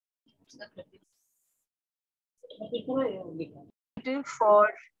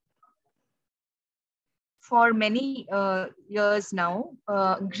for many years now,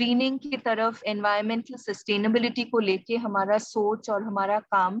 greening की तरफ, environmental sustainability को लेके हमारा सोच और हमारा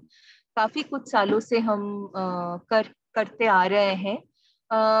काम काफी कुछ सालों से हम करते आ रहे हैं।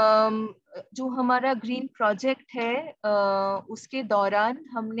 जो हमारा ग्रीन प्रोजेक्ट है, उसके दौरान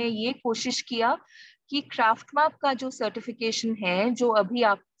हमने ये कोशिश किया कि क्राफ्टमार्क का जो सर्टिफिकेशन है, जो अभी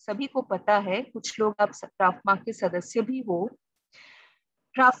आप सभी को पता है, कुछ लोग आप क्राफ्टमार्क के सदस्य भी हो,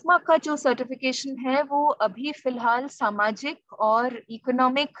 क्राफ्टमार्क का जो सर्टिफिकेशन है वो अभी फिलहाल सामाजिक और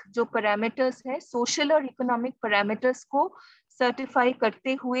इकोनॉमिक जो पैरामीटर्स है, सोशल और इकोनॉमिक पैरामीटर्स को सर्टिफाई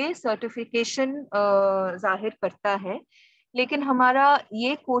करते हुए सर्टिफिकेशन जाहिर करता है। लेकिन हमारा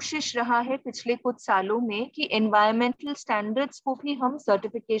ये कोशिश रहा है पिछले कुछ सालों में कि एनवायरमेंटल स्टैंडर्ड्स को भी हम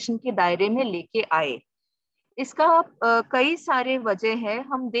सर्टिफिकेशन के दायरे में लेके आए। इसका कई सारे वजह है।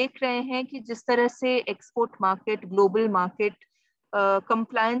 हम देख रहे हैं कि जिस तरह से export market, global market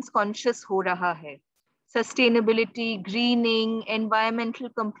compliance conscious हो रहा है, सस्टेनेबिलिटी, ग्रीनिंग, एनवायरमेंटल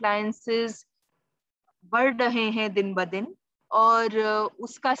कंप्लायंसेस बढ़ रहे हैं दिन ब दिन, और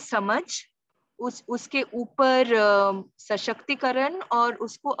उसका समझ, उसके ऊपर सशक्तिकरण और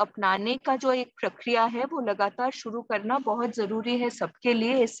उसको अपनाने का जो एक प्रक्रिया है वो लगातार शुरू करना बहुत जरूरी है सबके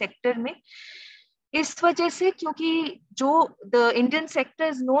लिए इस सेक्टर में। इस वजह से, क्योंकि जो the Indian sector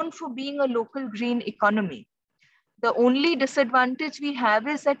is known for being a local green economy, the only disadvantage we have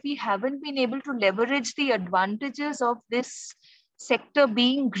is that we haven't been able to leverage the advantages of this sector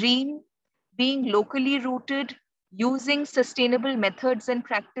being green, being locally rooted, using sustainable methods and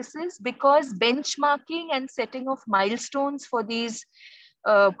practices, because benchmarking and setting of milestones for these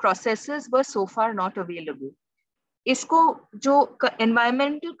processes were so far not available. इसको जो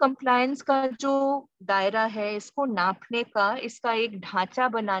environmental compliance का जो दायरा है, इसको नापने का, इसका एक ढांचा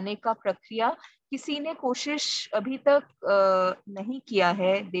बनाने का प्रक्रिया किसी ने कोशिश अभी तक नहीं किया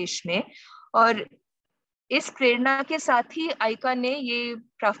है देश में। और इस प्रेरणा के साथ ही आइका ने ये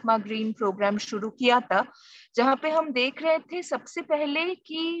क्राफ्टमार्क ग्रीन प्रोग्राम शुरू किया था, जहां पे हम देख रहे थे सबसे पहले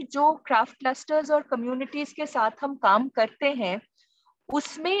कि जो क्राफ्ट क्लस्टर्स और कम्युनिटीज के साथ हम काम करते हैं,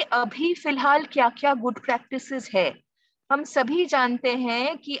 उसमें अभी फिलहाल क्या क्या गुड प्रैक्टिसेस है। हम सभी जानते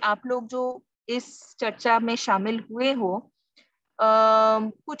हैं कि आप लोग जो इस चर्चा में शामिल हुए हो,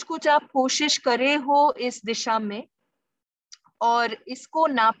 कुछ कुछ आप कोशिश करे हो इस दिशा में, और इसको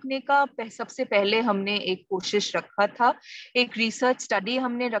नापने का सबसे पहले हमने एक कोशिश रखा था, एक रिसर्च स्टडी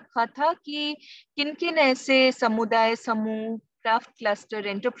हमने रखा था कि किन किन ऐसे समुदाय समूह, क्राफ्ट क्लस्टर,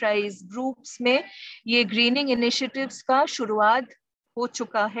 एंटरप्राइज ग्रुप्स में ये ग्रीनिंग इनिशिएटिव्स का शुरुआत हो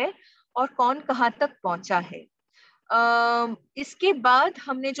चुका है और कौन कहाँ तक पहुंचा है। इसके बाद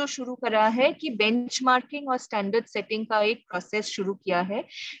हमने जो शुरू करा है कि बेंचमार्किंग और स्टैंडर्ड सेटिंग का एक प्रोसेस शुरू किया है,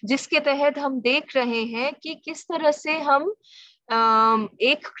 जिसके तहत हम देख रहे हैं कि किस तरह से हम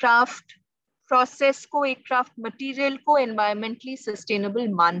एक क्राफ्ट प्रोसेस को, एक क्राफ्ट मटेरियल को एनवायरमेंटली सस्टेनेबल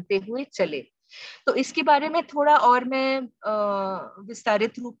मानते हुए चले। तो इसके बारे में थोड़ा और मैं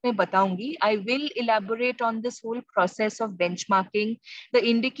विस्तारित रूप में बताऊंगी। I will elaborate on this whole process of benchmarking, the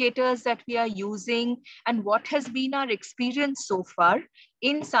indicators that we are using, and what has been our experience so far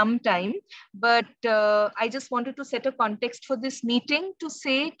in some time. But I just wanted to set a context for this meeting to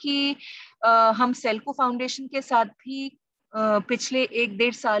say कि हम SELCO foundation के साथ भी पिछले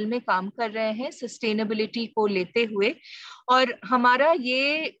 1-1.5 साल में काम कर रहे हैं सस्टेनेबिलिटी को लेते हुए, और हमारा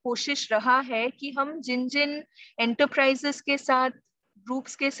ये कोशिश रहा है कि हम जिन जिन एंटरप्राइजेस के साथ,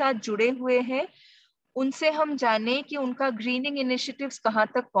 ग्रुप्स के साथ जुड़े हुए हैं, उनसे हम जाने कि उनका ग्रीनिंग इनिशिएटिव्स कहाँ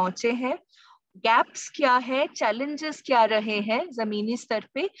तक पहुंचे हैं, गैप्स क्या है, चैलेंजेस क्या रहे हैं जमीनी स्तर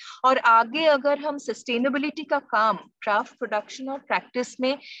पे, और आगे अगर हम सस्टेनेबिलिटी का काम क्राफ्ट प्रोडक्शन और प्रैक्टिस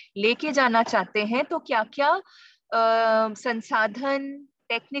में लेके जाना चाहते हैं तो क्या क्या संसाधन,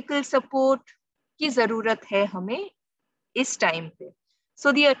 टेक्निकल सपोर्ट की जरूरत है हमें इस टाइम पे।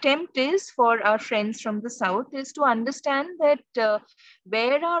 So the attempt is for our friends from the south is to understand that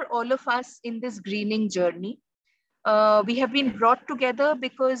where are all of us in this greening journey. We have been brought together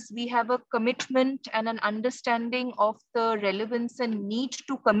because we have a commitment and an understanding of the relevance and need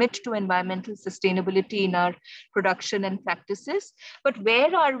to commit to environmental sustainability in our production and practices. But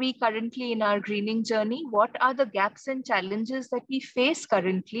where are we currently in our greening journey? What are the gaps and challenges that we face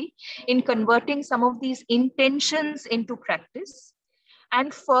currently in converting some of these intentions into practice?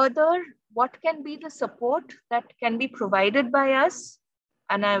 And further, what can be the support that can be provided by us?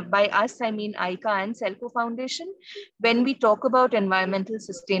 And by us, I mean ICA and Selco Foundation, when we talk about environmental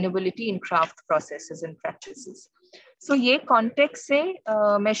sustainability in craft processes and practices. सो ये context से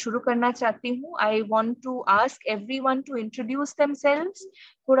मैं शुरू करना चाहती हूँ. I want to ask everyone to introduce themselves.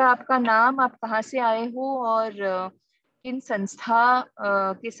 थोड़ा आपका नाम, आप कहाँ से आए हो और किन संस्था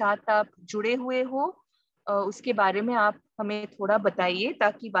के साथ आप जुड़े हुए हो, उसके बारे में आप हमें थोड़ा बताइए,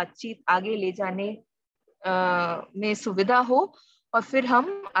 ताकि बातचीत आगे ले जाने में सुविधा हो और फिर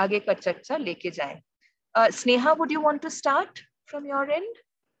हम आगे का चर्चा लेके जाएं. Sneha, would you want to start from your end?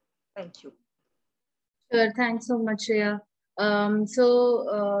 Thank you. Sure, thanks so much, Shreya.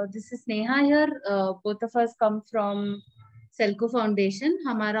 This is Neha here. Both of us come from Selco Foundation.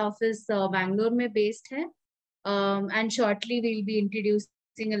 हमारा ऑफिस बैंगलोर में based है. And shortly we'll be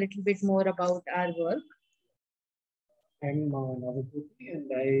introducing a little bit more about our work. I'm Navakuti, and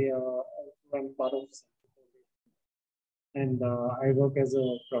I'm part of Selco Foundation. And I work as a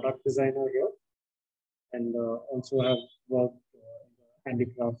product designer here, and also have worked in the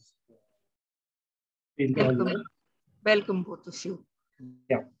handicrafts field. Welcome. Welcome both of you.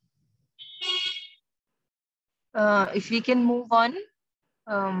 Yeah. If we can move on,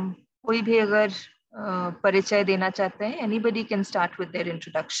 कोई भी अगर परिचय देना चाहते हैं, anybody can start with their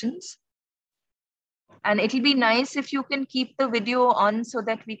introductions. And it'll be nice if you can keep the video on so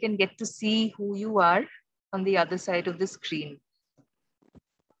that we can get to see who you are on the other side of the screen.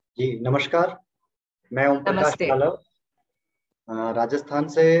 जी नमस्कार, मैं ओम प्रकाश यादव राजस्थान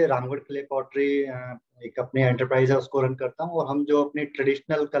से Ramgarh clay pottery एक अपनी enterprise है, उसको run करता हूँ. और हम जो अपनी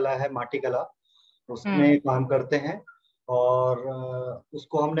ट्रेडिशनल कला है, माटी कला, उसमें काम करते हैं और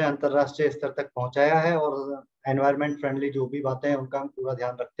उसको हमने अंतर्राष्ट्रीय स्तर तक पहुंचाया है. और एनवायरनमेंट फ्रेंडली जो भी बातें हैं उनका हम पूरा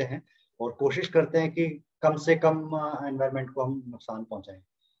ध्यान रखते हैं और कोशिश करते हैं कि कम से कम एनवायरनमेंट को हम नुकसान पहुंचाएं.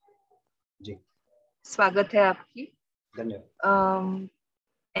 जी स्वागत है आपकी. धन्यवाद.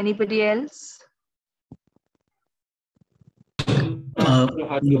 Anybody else?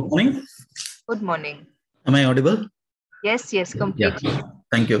 Good morning. Good morning. Am I audible? Yes, yes, completely. Yeah.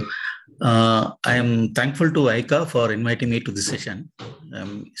 Thank you. I am thankful to ICA for inviting me to this session.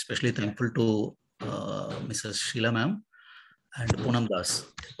 I'm especially thankful to Mrs. Sheila ma'am and Poonam Das.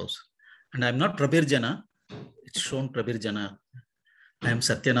 And I'm not Prabir Jana. It's shown Prabir Jana. I am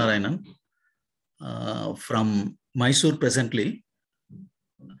Satyanarayanan from Mysore presently.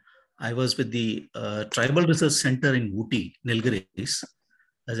 I was with the Tribal Research Center in Ooty, Nilgiris,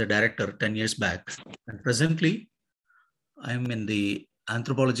 as a director 10 years back. And presently, I am in the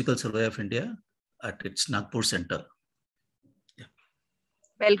Anthropological Survey of India at its Nagpur Center. Yeah.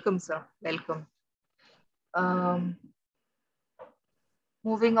 Welcome, sir. Welcome.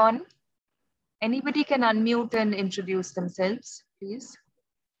 Moving on. Anybody can unmute and introduce themselves, please.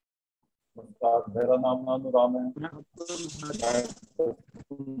 मेरा नाम नानूराम है.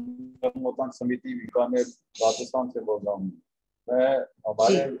 मैं समिति बीकानेर राजस्थान से बोल रहा हूँ. मैं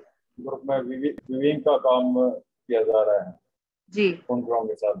हमारे ग्रुप में विविंग का काम किया जा रहा है जी ग्राउंड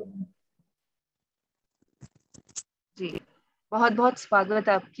के साथ. जी बहुत बहुत स्वागत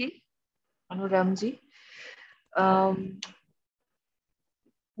आपकी अनुराम जी.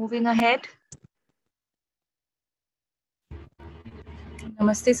 Moving ahead.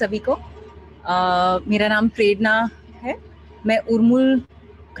 नमस्ते सभी को. मेरा नाम प्रेरणा है. मैं उर्मुल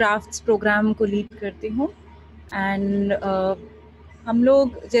क्राफ्ट्स प्रोग्राम को लीड करती हूँ. एंड हम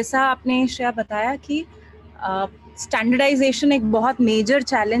लोग, जैसा आपने श्रेया बताया कि स्टैंडर्डाइजेशन एक बहुत मेजर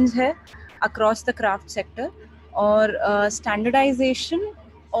चैलेंज है अक्रॉस द क्राफ्ट सेक्टर. और स्टैंडर्डाइजेशन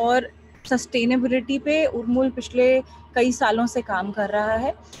और सस्टेनेबिलिटी पे उर्मुल पिछले कई सालों से काम कर रहा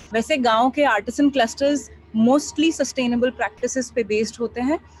है. वैसे गांव के artisan clusters mostly sustainable practices पे बेस्ड होते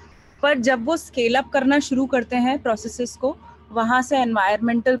हैं, पर जब वो स्केल अप करना शुरू करते हैं प्रोसेसेस को, वहाँ से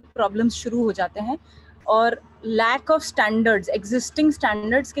एनवायरमेंटल प्रॉब्लम्स शुरू हो जाते हैं. और lack of standards, existing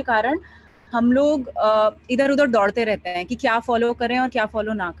standards के कारण हम लोग इधर उधर दौड़ते रहते हैं कि क्या फॉलो करें और क्या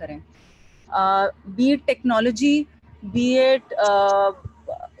फॉलो ना करें. B it technology, B it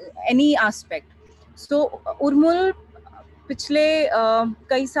any aspect. सो उर्मुल पिछले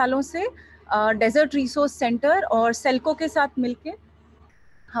कई सालों से डेजर्ट रिसोर्स सेंटर और सेल्को के साथ मिलके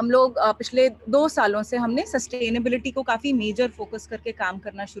हम लोग पिछले 2 सालों से हमने सस्टेनेबिलिटी को काफ़ी मेजर फोकस करके काम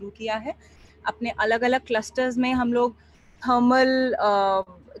करना शुरू किया है. अपने अलग अलग क्लस्टर्स में हम लोग थर्मल,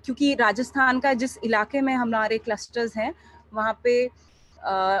 क्योंकि राजस्थान का जिस इलाके में हमारे क्लस्टर्स हैं वहाँ पे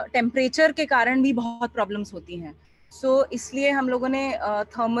टेम्परेचर के कारण भी बहुत प्रॉब्लम्स होती हैं. सो इसलिए हम लोगों ने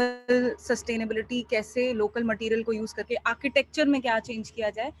थर्मल सस्टेनेबिलिटी, कैसे लोकल मटेरियल को यूज़ करके आर्किटेक्चर में क्या चेंज किया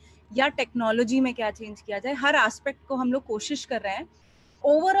जाए या टेक्नोलॉजी में क्या चेंज किया जाए, हर एस्पेक्ट को हम लोग कोशिश कर रहे हैं.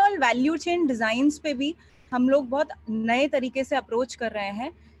 ओवरऑल वैल्यू चेन डिज़ाइंस पे भी हम लोग बहुत नए तरीके से अप्रोच कर रहे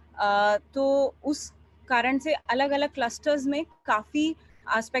हैं. तो उस कारण से अलग अलग क्लस्टर्स में काफ़ी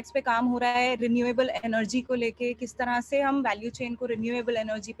एस्पेक्ट्स पे काम हो रहा है, रिन्यूएबल एनर्जी को लेके किस तरह से हम वैल्यू चेन को रिन्यूएबल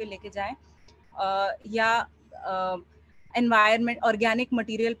एनर्जी पे लेके जाएं, या एनवायरनमेंट ऑर्गेनिक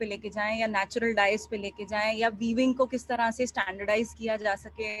मटेरियल पे लेके जाएं, या नेचुरल डाइस पे लेके जाएं, या वीविंग को किस तरह से स्टैंडर्डाइज किया जा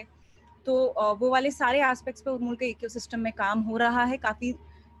सके। तो वो वाले सारे एस्पेक्ट्स पे उर्मुल के इकोसिस्टम में काम हो रहा है,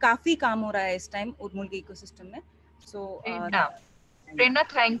 काफी काम हो रहा है इस टाइम उर्मुल के इकोसिस्टम में। सो प्रेरणा,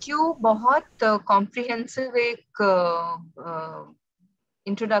 थैंक यू। बहुत कॉम्प्रिहेंसिव एक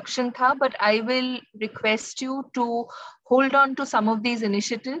introduction tha, but I will request you to hold on to some of these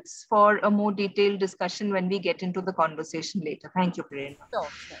initiatives for a more detailed discussion when we get into the conversation later. Thank you, Prerna.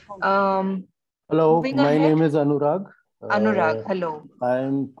 Hello, my ahead. name is Anurag. Anurag, hello.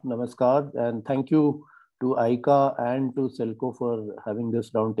 I'm Namaskar, and thank you to ICA and to Selco for having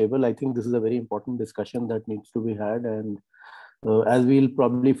this roundtable. I think this is a very important discussion that needs to be had, and as we'll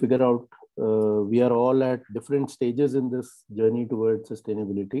probably figure out, we are all at different stages in this journey towards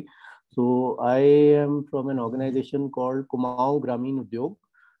sustainability. So I am from an organization called Kumaon Gramin Udyog.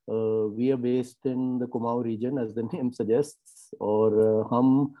 We are based in the Kumaon region, as the name suggests, और हम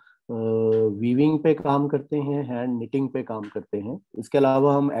weaving पे काम करते हैं, hand knitting पे काम करते हैं। इसके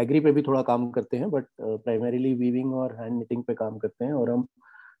अलावा हम एग्री पे भी थोड़ा काम करते हैं, बट प्राइमरीली वीविंग और हैंड निटिंग पे काम करते हैं, और हम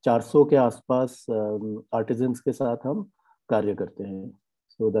 400 के आसपास आर्टिजन्स के साथ हम कार्य करते हैं।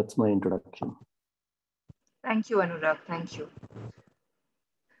 So that's my introduction. Thank you, Anurag. Thank you.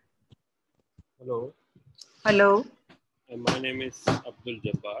 Hello. Hello. My name is Abdul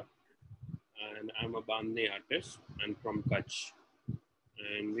Jabbar, and I'm a Bandhani artist. I'm from Kutch,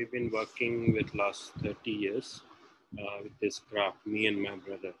 and we've been working with last 30 years with this craft, me and my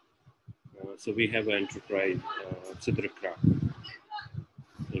brother. So we have an enterprise, Sidra Craft.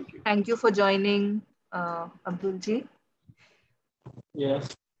 Thank you. Thank you for joining, Abdul ji.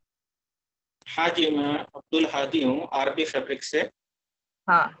 Yes, हाँ जी, मैं अब्दुल हादी हूँ RB fabric से।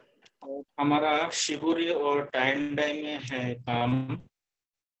 हाँ, और हमारा शिवपुरी और टाइंडाई में है काम।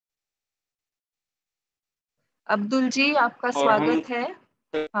 अब्दुल जी, आपका स्वागत है।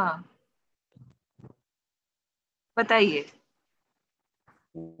 हाँ, बताइए।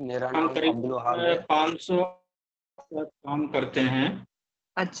 मेरा नाम अब्दुल हादी है। 500 काम करते हैं।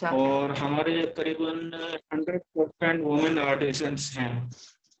 अच्छा। और हमारे करीबन 100% वुमेन आर्टिसंस हैं।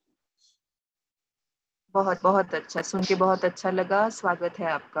 बहुत बहुत अच्छा, सुन के बहुत अच्छा लगा। स्वागत है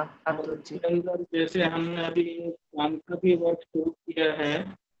आपका अब्दुल जी। जैसे हमने अभी कांथा भी वर्क शुरू किया है,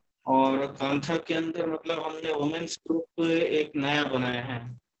 और कांथा के अंदर मतलब हमने वुमेन्स ग्रुप एक नया बनाया है।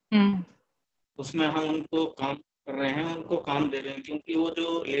 उसमें हम उनको काम कर रहे हैं, उनको काम दे रहे हैं, क्योंकि वो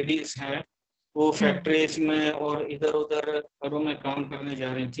जो लेडीज हैं वो फैक्ट्रीज में और इधर उधर घरों में काम करने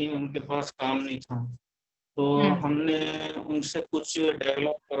जा रही थी, उनके पास काम नहीं था। तो हमने उनसे कुछ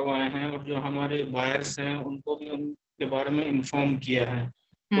डेवलप करवाए हैं, और जो हमारे बायर्स हैं उनको भी उनके बारे में इन्फॉर्म किया है।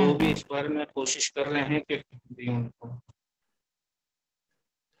 तो वो भी इस बारे में कोशिश कर रहे हैं कि दें उनको।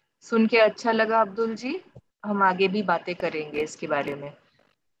 सुन के अच्छा लगा अब्दुल जी, हम आगे भी बातें करेंगे इसके बारे में।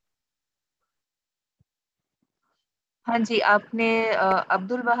 हाँ जी, आपने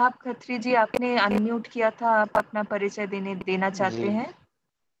अब्दुल वहाब खत्री जी, आपने अनम्यूट किया था, आप अपना परिचय देना चाहते हैं,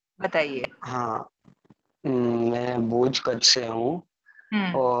 बताइए। हाँ, मैं भुज कच्छ से हूँ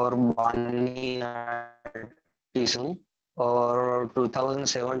और बानी आर्टिस्ट हूँ, और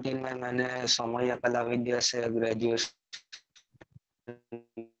 2017 में मैंने समया कला विद्या से ग्रेजुएशन।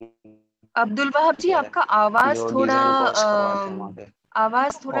 अब्दुल वहाब जी, आपका आवाज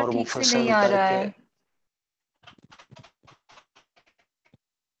थोड़ा ठीक से नहीं आ रहा है।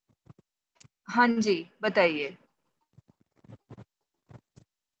 हाँ जी, बताइए।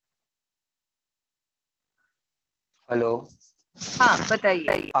 हेलो। हाँ,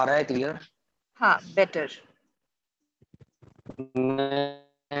 बताइए। आ रहा है क्लियर? हाँ, बेटर।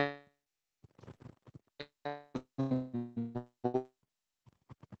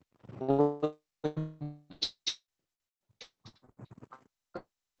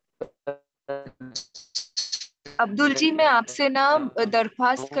 अब्दुल जी, मैं आपसे ना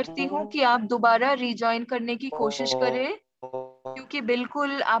दरख्वास्त करती हूँ कि आप दोबारा रिजॉइन करने की कोशिश करें, क्योंकि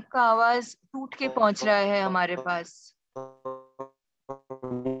बिल्कुल आपका आवाज टूट के पहुंच रहा है हमारे पास।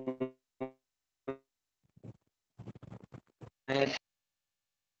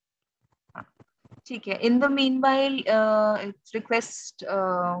 ठीक है। In the meanwhile, it's request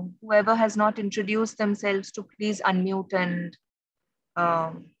whoever has not introduced themselves to please unmute and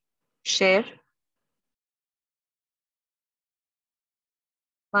share.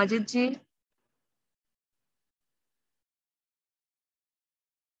 Majid ji.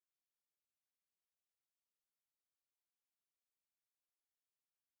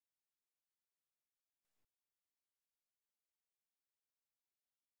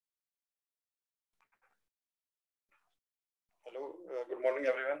 Good morning,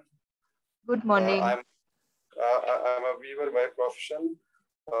 everyone. Good morning. I'm a weaver by profession.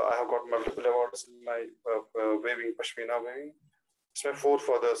 I have got multiple awards in my weaving, Pashmina weaving. It's my fourth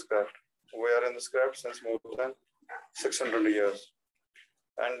father's craft. We are in this craft since more than 600 years.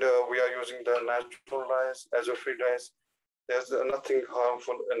 And we are using the natural dyes, azure-free dyes. There's nothing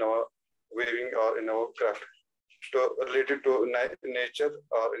harmful in our weaving or in our craft related to nature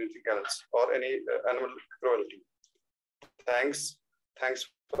or anything else or any animal cruelty. Thanks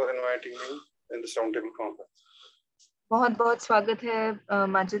for inviting me in this roundtable conference. बहुत बहुत स्वागत है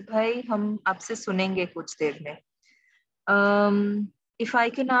माजिद भाई, हम आपसे सुनेंगे कुछ देर में. If I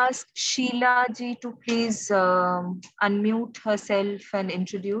can ask Sheila ji to please unmute herself and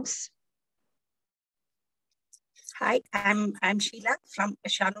introduce. Hi, I'm Sheila from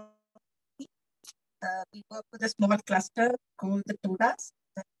Shalom. We work with a small cluster called the Todas.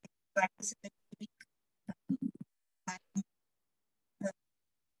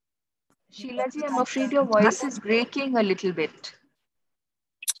 Sheila ji, I'm afraid your voice is breaking a little bit.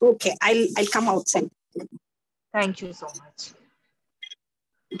 Okay, I'll come outside. Thank you so much.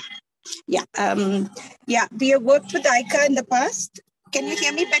 Yeah, we have worked with ICA in the past. Can you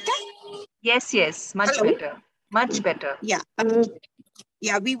hear me better? Yes, much Hello? better. Much better.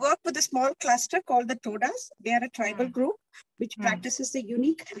 Yeah, we work with a small cluster called the Todas. They are a tribal group which practices the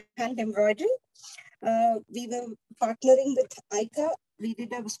unique hand embroidery. We were partnering with ICA. We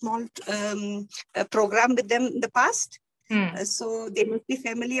did a small program with them in the past. So they must be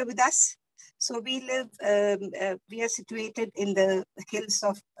familiar with us. So we are situated in the hills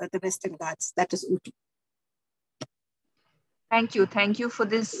of the Western Ghats, that is Ooty. Thank you for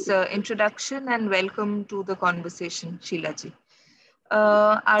this introduction and welcome to the conversation, Sheila ji.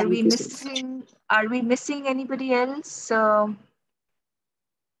 Are we missing anybody else?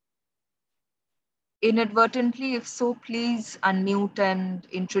 Inadvertently, if so, please unmute and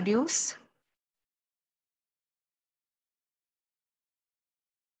introduce.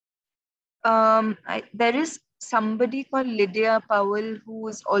 There is somebody called Lydia Powell who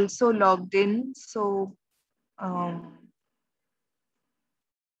is also logged in. So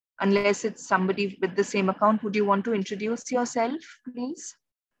unless it's somebody with the same account, would you want to introduce yourself, please?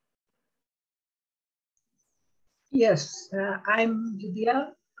 Yes, I'm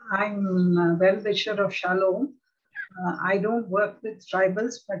Lydia. I'm a well-wisher of Shalom. I don't work with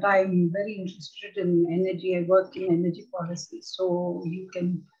tribals, but I'm very interested in energy. I work in energy policy, so you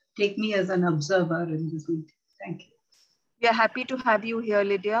can take me as an observer in this meeting. Thank you. We are happy to have you here,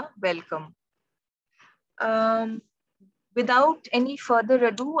 Lydia. Welcome. Without any further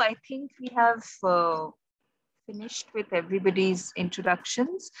ado, I think we have finished with everybody's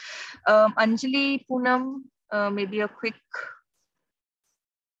introductions. Anjali, Poonam, maybe a quick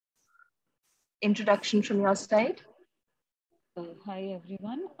introduction from your side. Hi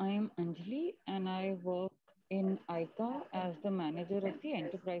everyone, I am Anjali and I work in ICA as the manager of the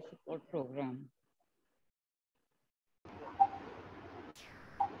Enterprise Support Program.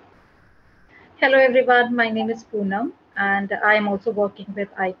 Hello everyone, my name is Poonam and I am also working with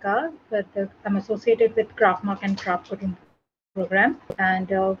ICA. I'm associated with Craftmark and Craft Coding Program, and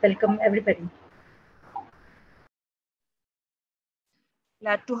welcome everybody.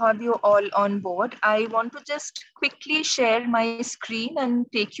 Glad to have you all on board. I want to just quickly share my screen and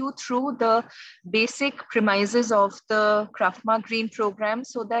take you through the basic premises of the Craftmark Green program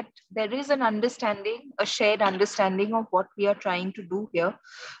so that there is an understanding, a shared understanding of what we are trying to do here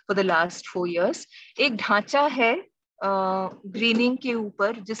for the last 4 years. एक ढांचा है grinning के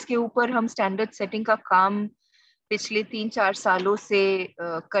ऊपर, जिसके ऊपर हम standard setting का काम पिछले 3-4 सालों से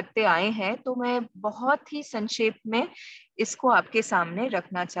करते आए हैं. तो मैं बहुत ही संक्षेप में इसको आपके सामने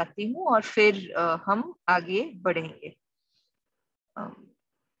रखना चाहती हूँ और फिर हम आगे बढ़ेंगे.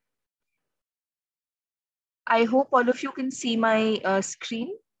 I hope all of you can see my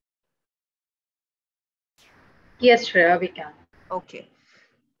screen. Yes, Shreya, we can. Okay.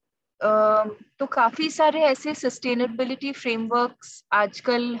 तो काफी सारे ऐसे सस्टेनेबिलिटी फ्रेमवर्क्स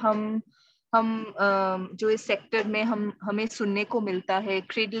आजकल हम जो इस सेक्टर में हमें सुनने को मिलता है.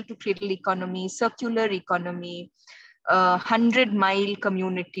 Cradle to cradle economy, circular economy, 100 mile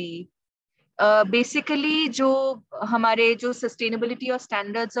community. Basically जो हमारे जो सस्टेनेबिलिटी और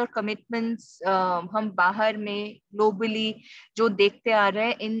स्टैंडर्ड्स और कमिटमेंट्स हम बाहर में ग्लोबली जो देखते आ रहे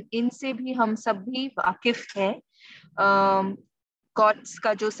हैं, इनसे भी हम सब भी वाकिफ हैं. कॉट्स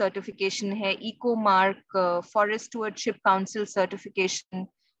का जो सर्टिफिकेशन है, eco mark, forest स्टुअर्डशिप council certification,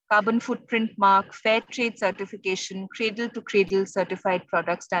 carbon footprint mark, fair trade certification, cradle to cradle certified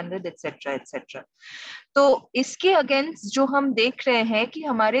product standard, etcetera etcetera. तो इसके अगेंस्ट जो हम देख रहे हैं कि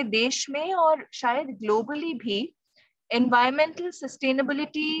हमारे देश में और शायद ग्लोबली भी एनवायरमेंटल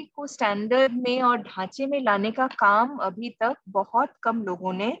सस्टेनेबिलिटी को स्टैंडर्ड में और ढांचे में लाने का काम अभी तक बहुत कम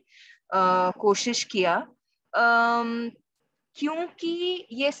लोगों ने कोशिश किया, क्योंकि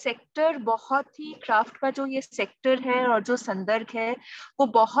ये सेक्टर बहुत ही, क्राफ्ट का जो ये सेक्टर है और जो संदर्भ है वो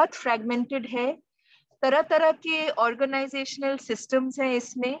बहुत फ्रैगमेंटेड है। तरह तरह के ऑर्गेनाइजेशनल सिस्टम्स हैं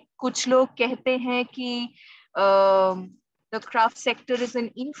इसमें। कुछ लोग कहते हैं कि the craft sector is an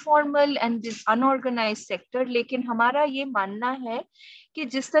informal and unorganised sector, लेकिन हमारा ये मानना है कि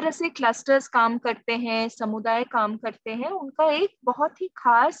जिस तरह से क्लस्टर्स काम करते हैं, समुदाय काम करते हैं, उनका एक बहुत ही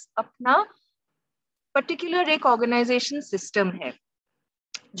खास अपना पर्टिकुलर एक ऑर्गेनाइजेशन सिस्टम है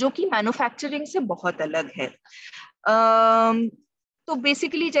जो कि मैन्युफैक्चरिंग से बहुत अलग है। तो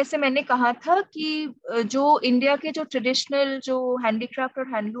बेसिकली जैसे मैंने कहा था कि जो इंडिया के जो ट्रेडिशनल जो हैंडीक्राफ्ट और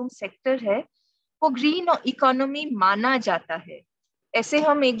हैंडलूम सेक्टर है वो ग्रीन इकोनॉमी माना जाता है। ऐसे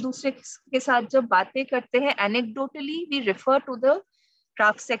हम एक दूसरे के साथ जब बातें करते हैं, anecdotally we refer to the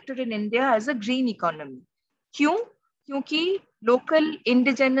craft sector in India as a green economy. क्यों? क्योंकि local,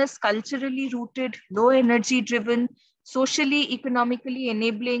 indigenous, culturally rooted, low energy driven, socially economically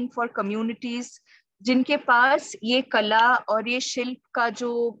enabling for communities, जिनके पास ये कला और ये शिल्प का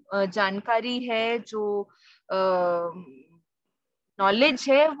जो जानकारी है, जो नॉलेज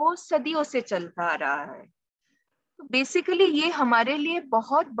है, वो सदियों से चलता आ रहा है। तो बेसिकली ये हमारे लिए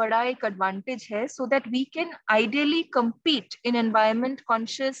बहुत बड़ा एक एडवांटेज है, so that we can ideally compete in environment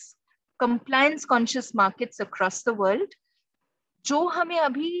conscious, compliance conscious markets across the world। जो हमें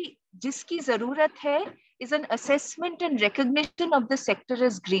अभी जिसकी जरूरत है is an assessment and recognition of the sector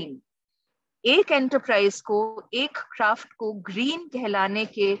as green। एक एंटरप्राइज को, एक क्राफ्ट को ग्रीन कहलाने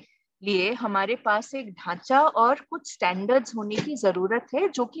के लिए हमारे पास एक ढांचा और कुछ स्टैंडर्ड्स होने की जरूरत है,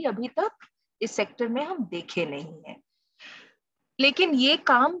 जो कि अभी तक इस सेक्टर में हम देखे नहीं है। लेकिन ये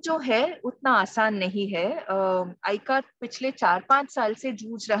काम जो है उतना आसान नहीं है। आइका पिछले 4-5 साल से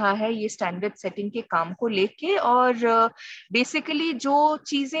जूझ रहा है ये स्टैंडर्ड सेटिंग के काम को लेके, और बेसिकली जो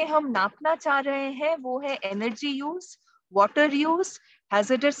चीजें हम नापना चाह रहे हैं वो है energy use, water use,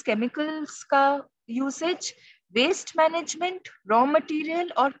 hazardous chemicals का usage, waste management, raw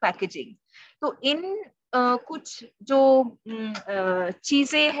material और पैकेजिंग। तो इन कुछ जो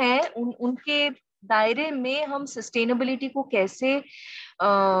चीजें हैं उनके दायरे में हम सस्टेनेबिलिटी को कैसे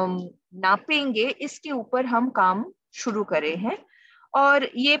नापेंगे, इसके ऊपर हम काम शुरू करे हैं। और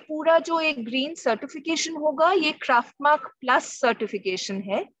ये पूरा जो एक ग्रीन सर्टिफिकेशन होगा, ये क्राफ्टमार्क प्लस सर्टिफिकेशन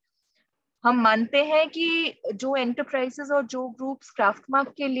है। हम मानते हैं कि जो एंटरप्राइजेस और जो ग्रुप्स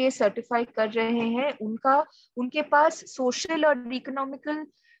क्राफ्टमार्क के लिए सर्टिफाई कर रहे हैं, उनके पास सोशल और इकोनॉमिकल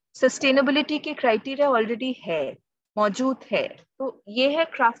सस्टेनेबिलिटी के क्राइटेरिया ऑलरेडी है, मौजूद है। तो ये है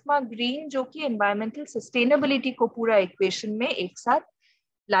क्राफ्टमार्क ग्रीन, जो कि एनवायरमेंटल सस्टेनेबिलिटी को पूरा इक्वेशन में एक साथ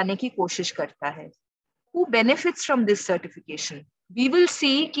लाने की कोशिश करता है। Who benefits from this certification? We will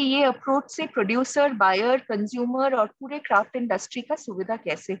see कि ये अप्रोच से प्रोड्यूसर, बायर, कंज्यूमर और पूरे क्राफ्ट इंडस्ट्री का सुविधा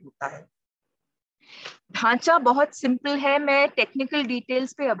कैसे होता है। ढांचा बहुत सिंपल है, मैं टेक्निकल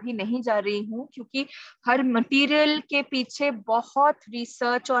डिटेल्स पे अभी नहीं जा रही हूँ, क्योंकि हर मटेरियल के पीछे बहुत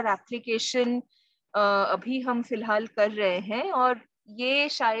रिसर्च और एप्लीकेशन अभी हम फिलहाल कर रहे हैं, और ये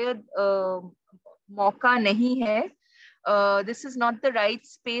शायद मौका नहीं है। This is not the right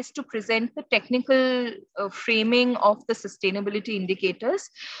space to present the technical framing of the sustainability indicators,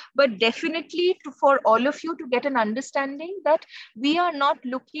 but definitely for all of you to get an understanding that we are not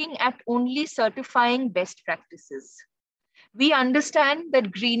looking at only certifying best practices. We understand that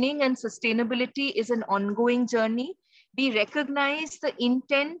greening and sustainability is an ongoing journey. We recognize the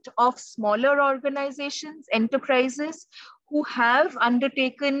intent of smaller organizations, enterprises who have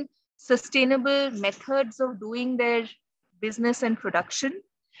undertaken sustainable methods of doing their business and production,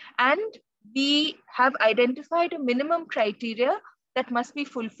 and we have identified a minimum criteria that must be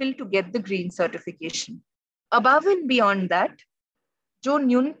fulfilled to get the green certification. Above and beyond that, जो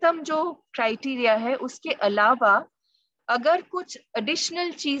न्यूनतम जो criteria है, उसके अलावा अगर कुछ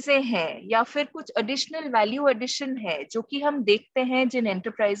additional चीजें हैं या फिर कुछ एडिशनल वैल्यू एडिशन है जो कि हम देखते हैं जिन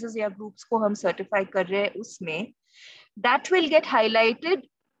एंटरप्राइजेस या ग्रुप्स को हम सर्टिफाई कर रहे हैं, उसमें that will get highlighted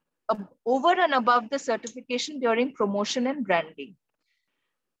over and above the certification during promotion and branding.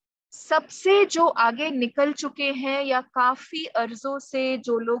 सबसे जो आगे निकल चुके हैं या काफी अर्जों से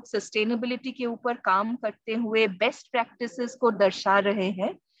जो लोग सस्टेनेबिलिटी के ऊपर काम करते हुए बेस्ट प्रैक्टिसेस को दर्शा रहे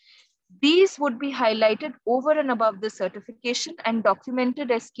हैं, these would be highlighted over and above the certification and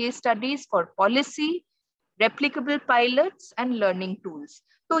documented as case studies for policy, replicable pilots and learning tools.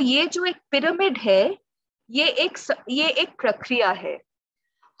 तो ये जो एक पिरामिड है, ये एक प्रक्रिया है।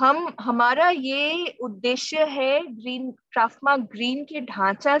 हमारा ये उद्देश्य है ग्रीन क्राफ्टमार्क ग्रीन के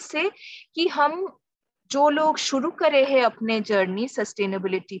ढांचा से कि हम जो लोग शुरू करे हैं अपने जर्नी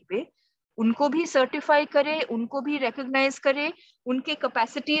सस्टेनेबिलिटी पे, उनको भी सर्टिफाई करे, उनको भी रिकॉग्नाइज करे, उनके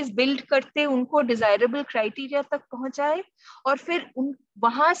कैपेसिटीज बिल्ड करते, उनको डिजायरेबल क्राइटेरिया तक पहुंचाए, और फिर उन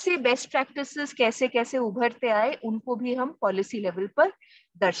वहां से बेस्ट प्रैक्टिसेस कैसे कैसे उभरते आए उनको भी हम पॉलिसी लेवल पर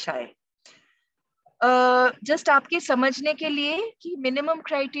दर्शाए। जस्ट आपके समझने के लिए कि मिनिमम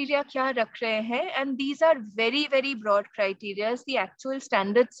क्राइटेरिया क्या रख रहे हैं, and these are very very broad criteria. The actual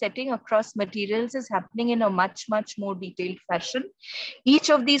standard setting across materials is happening in a much more detailed fashion.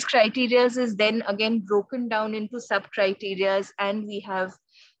 Each of these criteria is then again broken down into sub criteria, and we have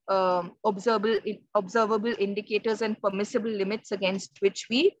observable indicators and permissible limits against which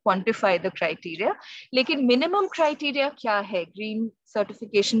we quantify the criteria. लेकिन minimum criteria क्या है green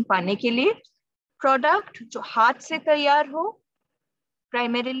certification पाने के लिए? Product जो हाथ से तैयार हो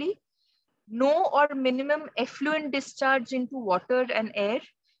प्राइमरीली, नो और minimum effluent discharge into water and air,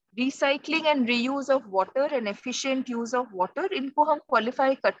 recycling and reuse of water and efficient use of water, इनको हम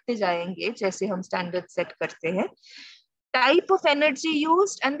क्वालिफाई करते जाएंगे जैसे हम स्टैंडर्ड सेट करते हैं. Type of energy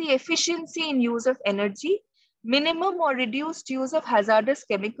used and the efficiency in use of energy, minimum और reduced use of hazards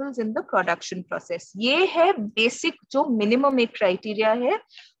chemicals in the production process. ये है बेसिक जो मिनिमम एक क्राइटेरिया है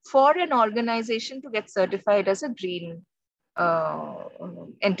for an organization to get certified as a green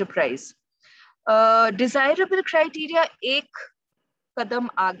enterprise. Desirable criteria एक कदम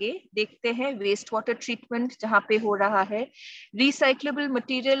आगे देखते हैं, वेस्ट वाटर ट्रीटमेंट जहाँ पे हो रहा है, रिसाइक्लेबल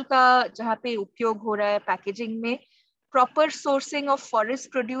मटेरियल का जहाँ पे उपयोग हो रहा है पैकेजिंग में, proper sourcing of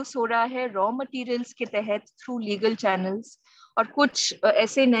forest produce हो रहा है रॉ मटेरियल्स के तहत थ्रू लीगल चैनल्स, और कुछ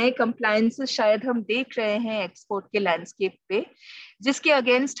ऐसे नए कंप्लायंसेस शायद हम देख रहे हैं एक्सपोर्ट के लैंडस्केप पे जिसके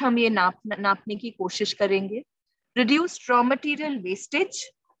अगेंस्ट हम ये नापने की कोशिश करेंगे. Reduced raw material wastage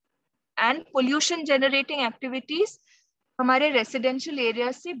and pollution generating activities हमारे रेसिडेंशियल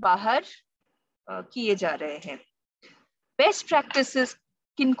एरिया से बाहर किए जा रहे हैं. बेस्ट प्रैक्टिसेस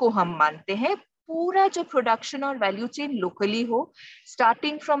किनको हम मानते हैं? पूरा जो प्रोडक्शन और वैल्यू चेन लोकली हो,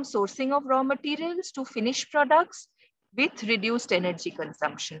 starting from sourcing of raw materials to finish products with reduced energy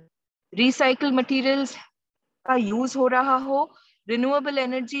consumption. Recycled materials का यूज हो रहा हो, रिन्यूएबल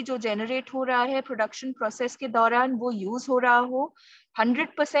एनर्जी जो जनरेट हो रहा है प्रोडक्शन प्रोसेस के दौरान वो यूज हो रहा हो,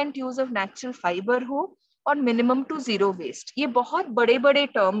 100% यूज ऑफ नेचुरल फाइबर हो, और मिनिमम टू जीरो वेस्ट. ये बहुत बड़े बड़े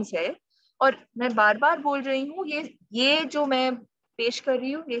टर्म्स है और मैं बार बार बोल रही हूँ ये जो मैं पेश कर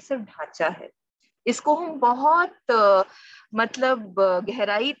रही हूँ ये सिर्फ ढांचा है. इसको हम बहुत मतलब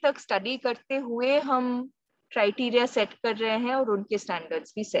गहराई तक स्टडी करते हुए हम क्राइटेरिया सेट कर रहे हैं और उनके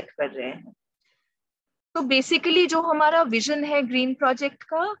स्टैंडर्ड्स भी सेट कर रहे हैं. तो बेसिकली जो हमारा विजन है ग्रीन प्रोजेक्ट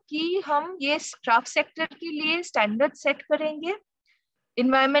का कि हम ये क्राफ्ट सेक्टर के लिए स्टैंडर्ड सेट करेंगे,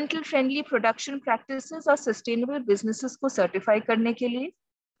 इन्वायरमेंटल फ्रेंडली प्रोडक्शन प्रैक्टिसेस और सस्टेनेबल बिजनेसेस को सर्टिफाई करने के लिए.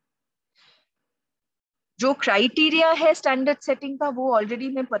 जो क्राइटेरिया है स्टैंडर्ड सेटिंग का वो ऑलरेडी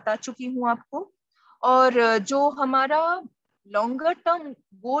मैं बता चुकी हूँ आपको, और जो हमारा लॉन्गर टर्म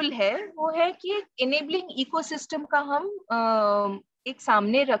गोल है वो है कि इनेबलिंग इकोसिस्टम का हम एक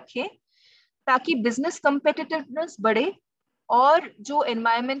सामने रखें ताकि बिजनेस कम्पिटिटिवनेस बढ़े और जो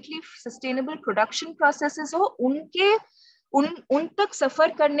एनवायरमेंटली सस्टेनेबल प्रोडक्शन प्रोसेसेस हो उन तक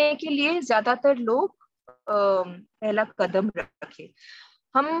सफर करने के लिए ज्यादातर लोग पहला कदम रखें.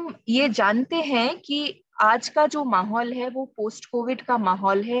 हम ये जानते हैं कि आज का जो माहौल है वो पोस्ट कोविड का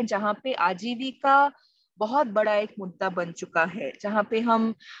माहौल है जहाँ पे आजीविका बहुत बड़ा एक मुद्दा बन चुका है, जहाँ पे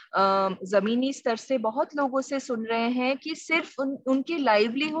हम जमीनी स्तर से बहुत लोगों से सुन रहे हैं कि सिर्फ उनकी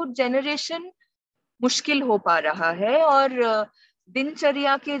लाइवलीहुड जनरेशन मुश्किल हो पा रहा है और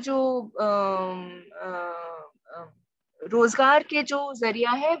दिनचर्या के जो रोजगार के जो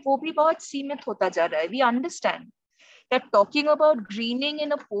जरिया है वो भी बहुत सीमित होता जा रहा है. We understand that talking about greening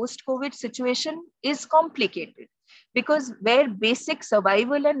in a post-COVID situation is complicated because where basic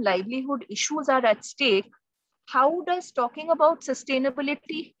survival and livelihood issues are at stake, how does talking about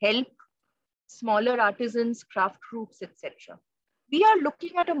sustainability help smaller artisans, craft groups, etc.? We are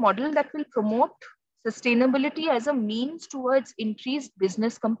looking at a model that will promote sustainability as a means towards increased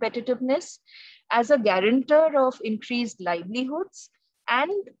business competitiveness, as a guarantor of increased livelihoods,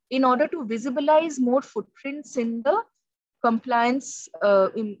 and in order to visibilize more footprints in the compliance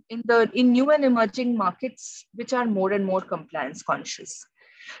in new and emerging markets which are more and more compliance conscious.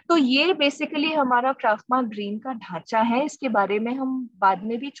 तो ये basically हमारा क्राफ्टमार्क green का ढांचा है. इसके बारे में हम बाद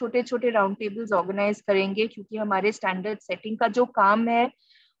में भी छोटे छोटे राउंड टेबल्स ऑर्गेनाइज करेंगे क्योंकि हमारे स्टैंडर्ड सेटिंग का जो काम है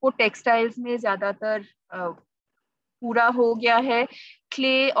वो टेक्सटाइल्स में ज्यादातर पूरा हो गया है.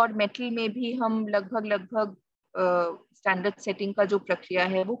 क्ले और मेटल में भी हम लगभग स्टैंडर्ड सेटिंग का जो प्रक्रिया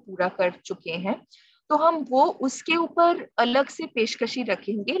है वो पूरा कर चुके हैं. तो हम वो उसके ऊपर अलग से पेशकशी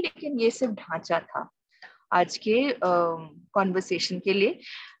रखेंगे, लेकिन ये सिर्फ ढांचा था. आज के कॉन्वर्सेशन के लिए।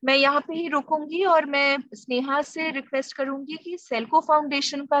 मैं यहाँ पे ही रुकूंगी और मैं स्नेहा से रिक्वेस्ट करूंगी कि सेल्को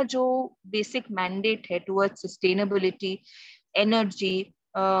फाउंडेशन का जो बेसिक मैंडेट है टुवर्ड्स सस्टेनेबिलिटी एनर्जी,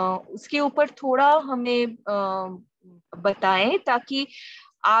 उसके ऊपर थोड़ा हमें बताएं ताकि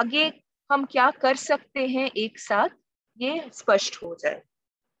आगे हम क्या कर सकते हैं एक साथ, ये स्पष्ट हो जाए।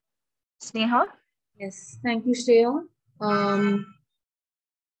 Sneha. Yes, thank you, Shreya.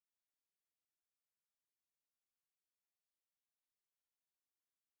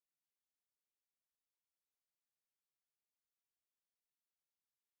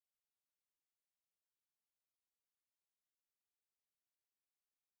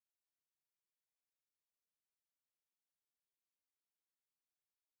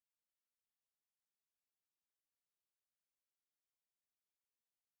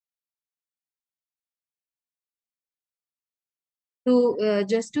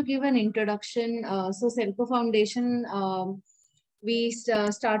 Just to give an introduction, so Selco Foundation, we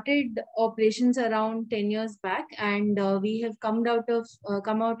started operations around 10 years back, and we have come out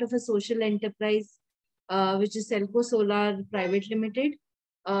of a social enterprise, which is Selco Solar Private Limited,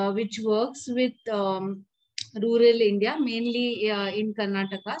 which works with rural India, mainly in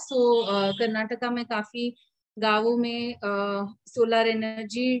Karnataka. So Karnataka में काफी गांवों में solar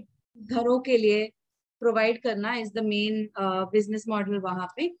energy घरों के लिए provide करना is the main business model.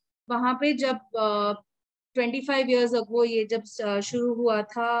 वहाँ पे जब 25 years ago ये जब शुरू हुआ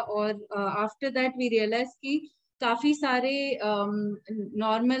था, और आफ्टर दैट वी रियलाइज कि काफी सारे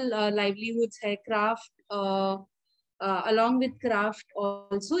नॉर्मल लाइवलीहुड्स है, craft along with craft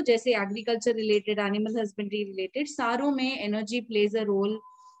also, जैसे agriculture related, animal husbandry related, सारों में energy plays a role,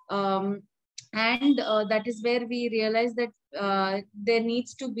 and that is where we realize that there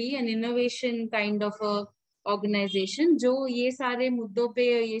needs to be an innovation kind of a organization जो ये सारे मुद्दों पे,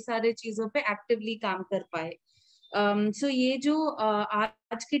 ये सारे चीजों पे एक्टिवली काम कर पाए। So ये जो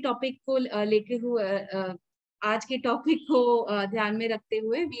आज के टॉपिक को लेके हुए, आज के टॉपिक को ध्यान में रखते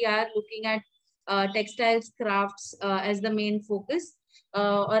हुए we are looking at textiles crafts as the main focus,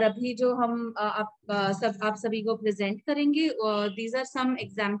 और अभी जो हम आप सभी को प्रेजेंट करेंगे, these are some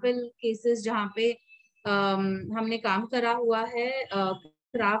example cases जहाँ पे हमने काम करा हुआ है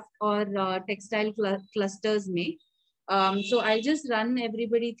क्राफ्ट और टेक्सटाइल क्लस्टर्स में। So I'll just run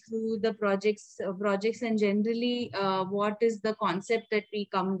everybody through the projects and generally what is the concept that we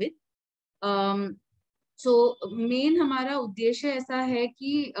come with. So main हमारा उद्देश्य ऐसा है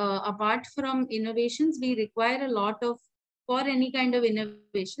कि apart from innovations we require a lot of, for any kind of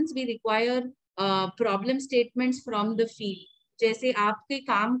innovations we require problem statements from the field। जैसे आपके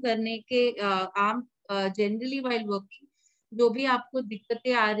काम करने के आप generally while working जो भी आपको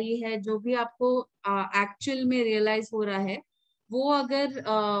दिक्कतें आ रही है, जो भी आपको एक्चुअल में रियलाइज हो रहा है, वो अगर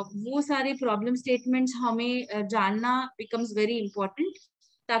वो सारे प्रॉब्लम स्टेटमेंट्स हमें जानना बिकम्स वेरी इंपॉर्टेंट,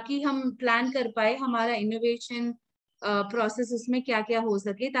 ताकि हम प्लान कर पाए हमारा इनोवेशन प्रोसेस उसमें क्या क्या हो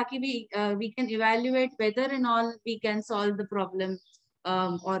सके, ताकि we can evaluate weather and all we can solve the problem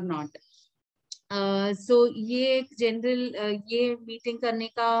और नॉट। सो ये एक जनरल ये मीटिंग करने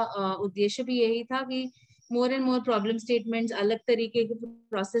का उद्देश्य भी यही था कि more and more problem statements, अलग तरीके के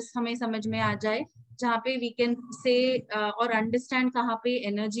प्रोसेस हमें समझ में आ जाए, जहाँ पे वी कैन से और अंडरस्टैंड कहाँ पे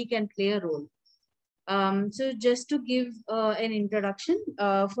energy can play a role. So just to give an introduction,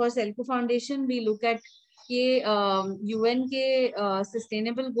 for Selco Foundation we look at ये UN के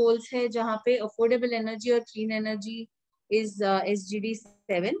sustainable goals है, जहाँ पे affordable energy और clean energy is SDG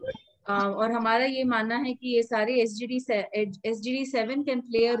 7, और हमारा ये मानना है कि ये सारे SDG 7 can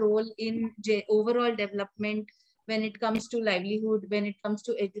play a role in overall development when it comes to livelihood, when it comes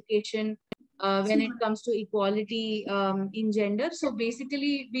to education, when it comes to equality in gender. So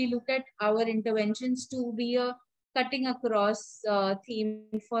basically we look at our interventions to be a cutting across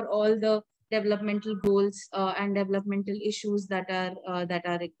theme for all the developmental goals and developmental issues that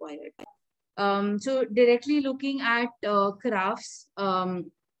are required. So directly looking at crafts,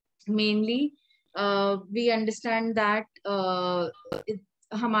 mainly we understand that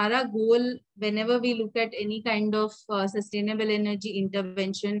हमारा goal whenever we look at any kind of sustainable energy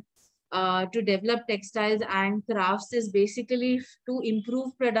intervention to develop textiles and crafts is basically to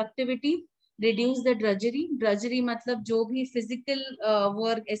improve productivity, reduce the drudgery. Drudgery मतलब जो भी physical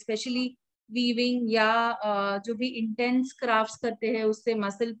work, especially weaving या जो भी intense crafts करते हैं, उससे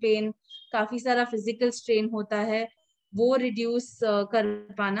muscle pain, काफी सारा physical strain होता है, वो reduce कर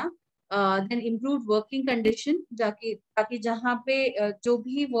पाना। Then improved working condition, ताकि जहाँ पे जो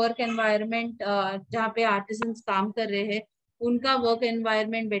भी work environment जहाँ पे artisans काम कर रहे हैं उनका वर्क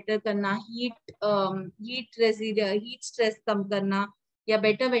एनवायरनमेंट बेटर करना, हीट स्ट्रेस कम करना, या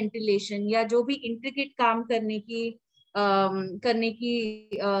बेटर वेंटिलेशन या जो भी इंट्रिकेट काम करने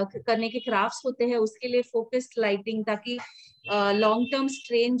के क्राफ्ट्स होते हैं उसके लिए फोकस्ड लाइटिंग, ताकि लॉन्ग टर्म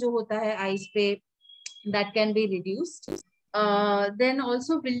स्ट्रेन जो होता है आईज पे that can be reduced. Then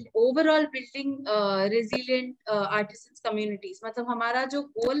also overall building resilient artisans communities. मतलब हमारा जो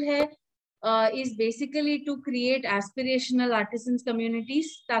goal है is basically to create aspirational artisans communities,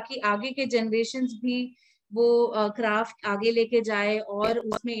 ताकि आगे के generations भी वो craft आगे लेके जाए और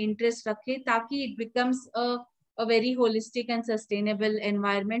उसमें interest रखे, ताकि it becomes a very holistic and sustainable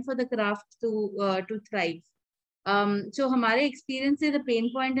environment for the craft to thrive. So हमारे experience से the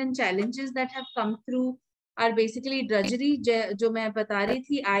pain point and challenges that have come through are basically drudgery, जो मैं बता रही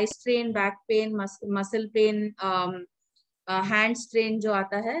थी, eye strain, back pain, muscle pain, hand strain जो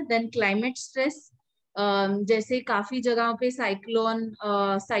आता है, then climate stress, जैसे काफी जगहों पे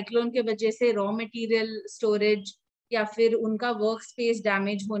साइक्लोन के वजह से रॉ मटेरियल स्टोरेज या फिर उनका वर्क स्पेस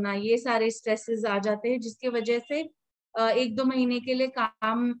डैमेज होना, ये सारे स्ट्रेसेस आ जाते हैं, जिसके वजह से 1-2 महीने के लिए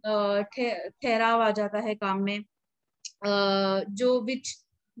काम ठहराव आ जाता है काम में, जो विच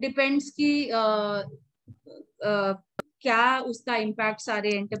डिपेंड्स कि क्या उसका इम्पैक्ट सारे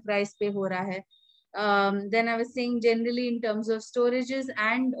एंटरप्राइज पे हो रहा है. Then I was saying generally in terms of storages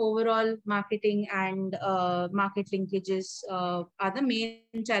and overall marketing and market linkages are the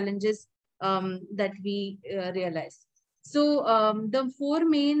main challenges that we realize. So the 4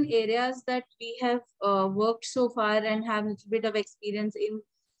 main areas that we have worked so far and have a little bit of experience in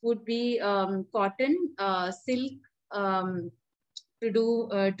would be cotton, silk,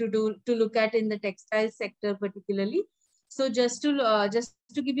 to look at in the textile sector particularly. So just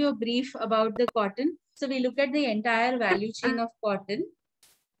to give you a brief about the cotton, so we look at the entire value chain of cotton.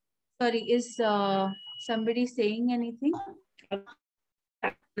 Sorry, is somebody saying anything?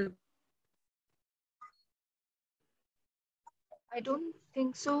 I don't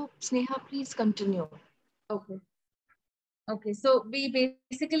think so. Sneha, please continue. Okay, so we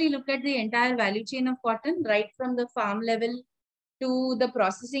basically look at the entire value chain of cotton, right from the farm level to the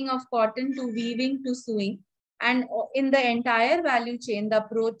processing of cotton to weaving to sewing. And in the entire value chain, the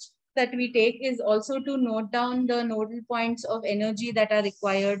approach that we take is also to note down the nodal points of energy that are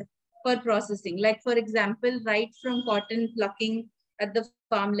required for processing. Like for example, right from cotton plucking at the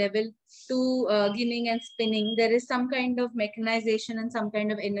farm level to ginning and spinning, there is some kind of mechanization and some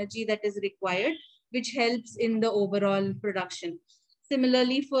kind of energy that is required, which helps in the overall production.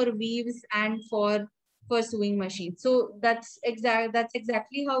 Similarly for weaves and for sewing machines. So that's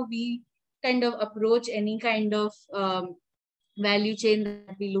exactly how we kind of approach any kind of value chain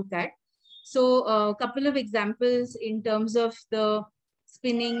that we look at. So a couple of examples in terms of the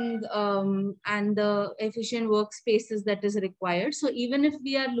spinning and the efficient workspaces that is required. So even if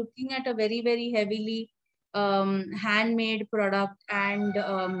we are looking at a very, very heavily handmade product and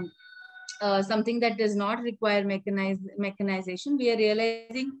something that does not require mechanization, we are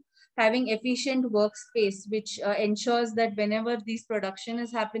realizing having efficient workspace, which ensures that whenever this production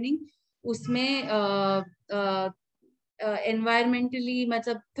is happening, उसमें environmentally,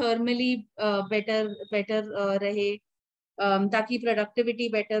 मतलब thermally better रहे, ताकि productivity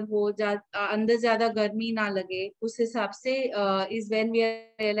better हो, अंदर ज़्यादा गर्मी ना लगे, उस हिसाब से is when we are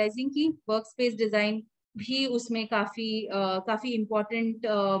realizing कि workspace design भी उसमें काफी important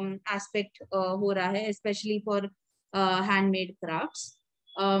aspect हो रहा है, especially for handmade crafts.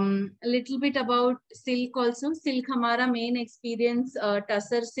 A little bit about silk also. Silk हमारा main experience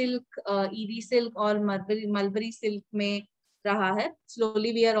tussar silk, eri silk और mulberry silk में रहा है.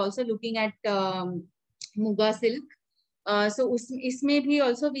 Slowly we are also looking at muga silk. So इसमें भी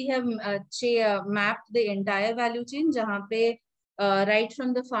also we have mapped the entire value chain, जहाँ पे right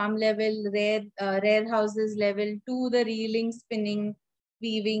from the farm level, rare houses level to the reeling, spinning,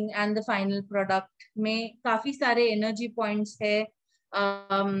 weaving and the final product में काफी सारे energy points है,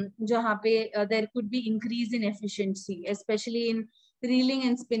 जहाँ पे there could be increase in efficiency, especially in reeling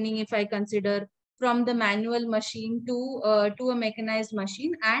and spinning if I consider from the manual machine to a mechanized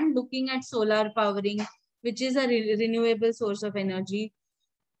machine, and looking at solar powering, which is a renewable source of energy,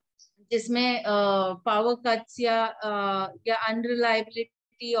 जिसमें power cuts या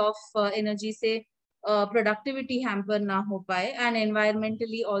unreliability of energy से productivity hamper ना हो पाए, and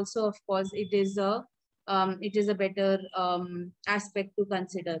environmentally also of course it is a better aspect to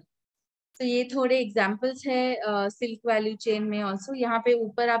consider. तो ये थोड़े examples है सिल्क वैल्यू चेन में. ऑल्सो यहाँ पे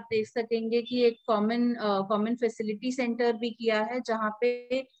ऊपर आप देख सकेंगे कि एक कॉमन फैसिलिटी सेंटर भी किया है, जहाँ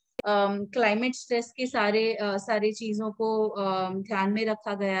पे क्लाइमेट स्ट्रेस के सारे चीजों को ध्यान में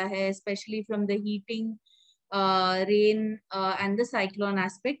रखा गया है, specially from the heating, rain and the cyclone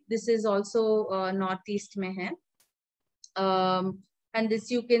aspect. This is also north east में है. and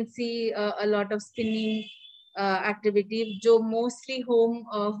this you can see a lot of spinning activity, जो mostly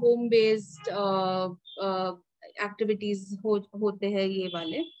home based activities होते हैं ये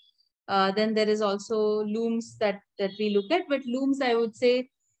वाले. Then there is also looms that we look at, but looms I would say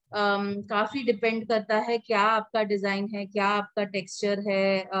काफी depend करता है क्या आपका डिजाइन है, क्या आपका टेक्सचर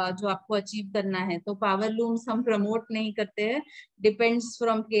है जो आपको अचीव करना है. तो पावर लूम्स हम प्रमोट नहीं करते हैं. Depends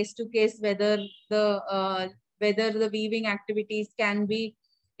from case to case whether the weaving activities can be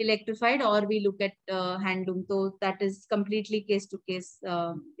electrified और वी लुक एट हैंडलूम. तो that is completely case to case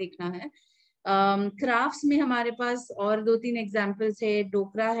देखना है. क्राफ्ट्स में हमारे पास और 2-3 एग्जांपल्स है.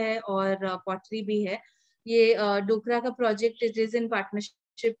 डोकरा है और पॉटरी भी है. ये डोकरा का project it is in partnership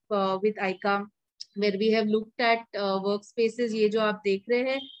with ICA, where we have looked at workspaces. ये जो आप देख रहे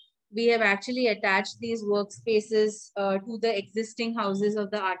हैं, we have actually attached these workspaces to the existing houses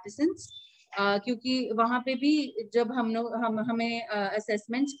of the artisans. क्योंकि वहाँ पे भी जब हमें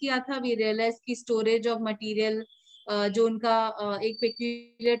assessments किया था, we realized कि storage of material जो उनका एक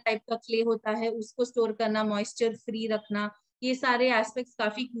peculiar type का clay होता है, उसको store करना, moisture free रखना, ये सारे aspects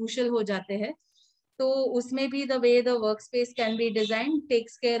काफी crucial हो जाते हैं. तो उसमें भी the way the workspace can be designed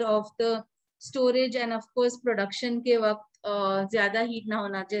takes care of the storage and of course production के वक्त ज्यादा हीट ना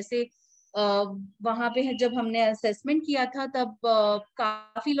होना. जैसे वहाँ पे जब हमने असेसमेंट किया था तब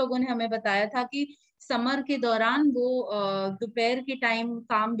काफी लोगों ने हमें बताया था कि समर के दौरान वो दोपहर के टाइम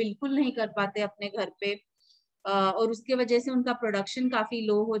काम बिल्कुल नहीं कर पाते अपने घर पे और उसके वजह से उनका प्रोडक्शन काफी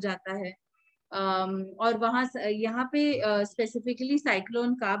लो हो जाता है. और वहाँ यहाँ पे स्पेसिफिकली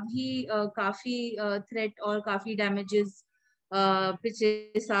साइक्लोन का भी काफी थ्रेट और काफी डैमेजेस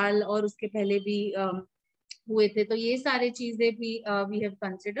पिछले साल और उसके पहले भी हुए थे. तो ये सारे चीजें भी वी हैव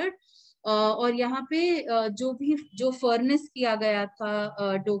कंसिडर्ड. और यहाँ पे जो फर्नेस किया गया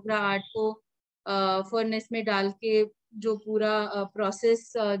था डोकरा आर्ट को फर्नेस में डाल के जो पूरा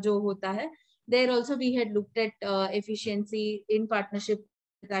प्रोसेस जो होता है, there also we had looked at efficiency in partnership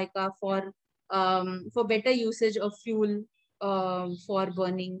with ICA for better usage of fuel for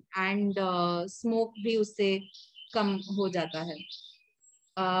burning and smoke भी उससे कम हो जाता है.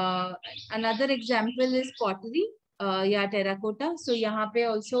 Another example is pottery या terracotta. So यहाँ पे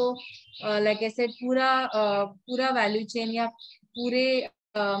also like I said पूरा value chain या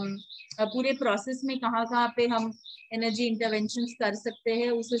पूरे process में कहाँ पे हम energy interventions कर सकते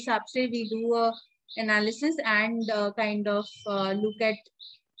हैं, उस हिसाब से we do a analysis and kind of look at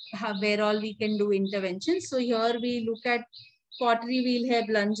where all we can do interventions. So here we look at pottery wheel है,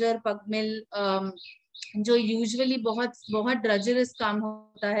 plunger, pug mill, जो usually बहुत drudgerous काम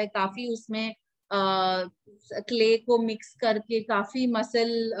होता है, काफी उसमें clay को mix करके काफी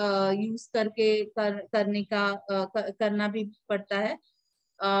muscle use करके करना भी पड़ता है.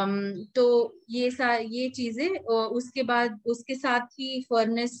 तो ये चीजें उसके बाद उसके साथ ही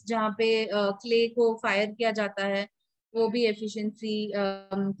फर्नेस जहाँ पे क्ले को फायर किया जाता है वो भी एफिशिएंसी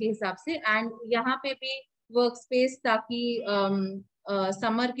के हिसाब से. एंड यहाँ पे भी वर्क स्पेस ताकि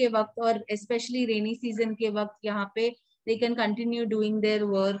समर के वक्त और स्पेशली रेनी सीजन के वक्त यहाँ पे they can continue doing their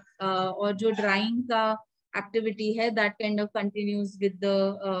work और जो ड्राइंग का एक्टिविटी है that kind of continues with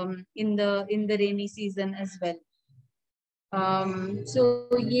the in the rainy season as well. So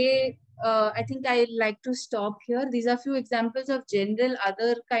I think I like to stop here. These are few examples of general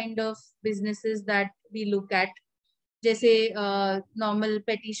other kind of businesses that we look at. जैसे normal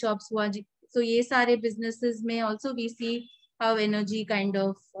petty shops हुआ. So ये सारे businesses में also we see how energy kind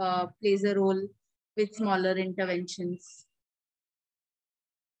of plays a role with smaller interventions.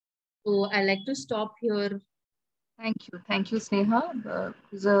 So I like to stop here. Thank you, Sneha.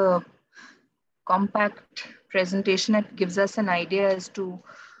 It's a compact presentation. It gives us an idea as to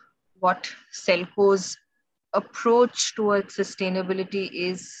what Selco's approach towards sustainability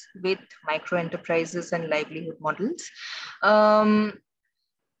is with micro enterprises and livelihood models. I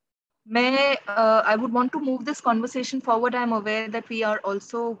would want to move this conversation forward. I'm aware that we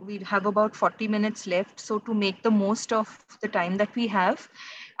have about 40 minutes left. So to make the most of the time that we have,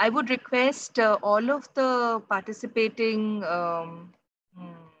 I would request all of the participating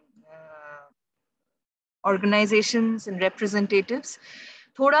organizations and representatives,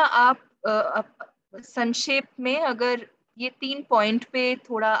 थोड़ा आप संक्षेप में अगर ये 3 point पे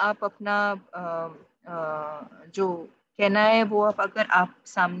थोड़ा आप अपना जो कहना है वो अगर आप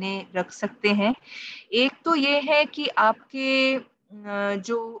सामने रख सकते हैं. एक तो ये है कि आपके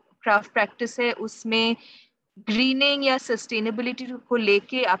जो क्राफ्ट प्रैक्टिस है उसमें ग्रीनिंग या सस्टेनेबिलिटी को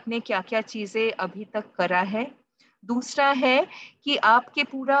लेके आपने क्या क्या चीजें अभी तक करा है. दूसरा है कि आपके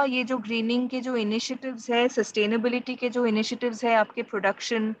पूरा ये जो ग्रीनिंग के जो इनिशिएटिव्स है, सस्टेनेबिलिटी के जो इनिशिएटिव्स है आपके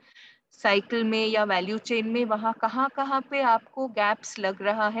प्रोडक्शन साइकिल में या वैल्यू चेन में वहाँ कहाँ पे आपको गैप्स लग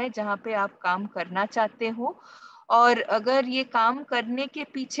रहा है जहाँ पे आप काम करना चाहते हो, और अगर ये काम करने के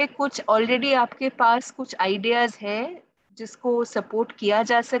पीछे कुछ ऑलरेडी आपके पास कुछ आइडियाज है जिसको सपोर्ट किया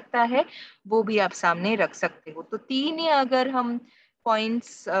जा सकता है, वो भी आप सामने रख सकते हो। तो 3 ही अगर हम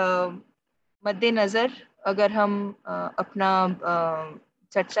पॉइंट्स मद्देनजर अगर हम अपना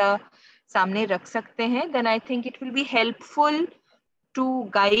चर्चा सामने रख सकते हैं, then I think it will be helpful to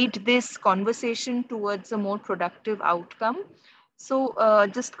guide this conversation towards a more productive outcome. So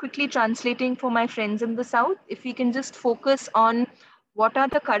just quickly translating for my friends in the South, if we can just focus on what are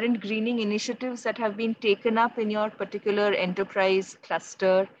the current greening initiatives that have been taken up in your particular enterprise,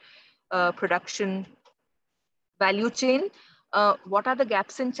 cluster, production, value chain. What are the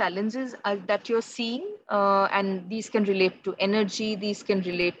gaps and challenges that you're seeing? And these can relate to energy, these can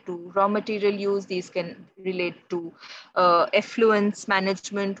relate to raw material use, these can relate to effluence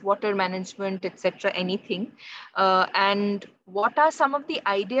management, water management, etc., anything. And what are some of the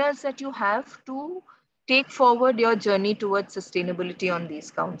ideas that you have to take forward your journey towards sustainability on these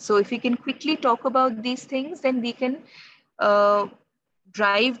counts? So if we can quickly talk about these things, then we can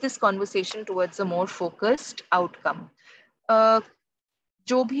drive this conversation towards a more focused outcome.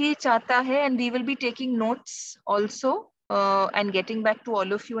 जो भी चाहता है, and we will be taking notes also and getting back to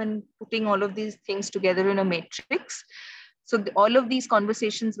all of you and putting all of these things together in a matrix. So all of these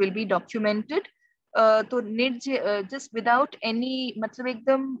conversations will be documented. तो just without any मतलब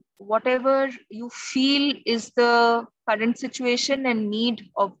एकदम whatever you feel is the current situation and need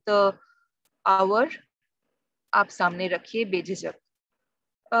of the hour, आप सामने रखिए बेझिझक।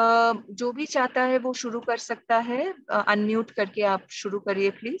 जो भी चाहता है वो शुरू कर सकता है, अनम्यूट करके आप शुरू करिए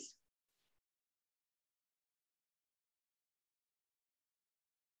please.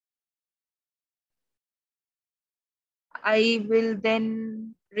 I will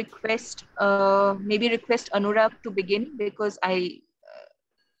then request, maybe request Anurag to begin because I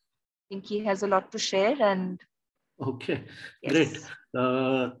think he has a lot to share and. Okay, yes. Great.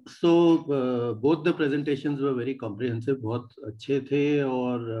 So both the presentations were very comprehensive, बहुत अच्छे थे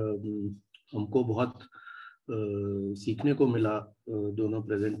और हमको बहुत सीखने को मिला दोनों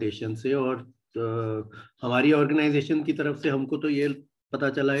प्रेजेंटेशन से। और हमारी ऑर्गेनाइजेशन की तरफ से हमको तो ये पता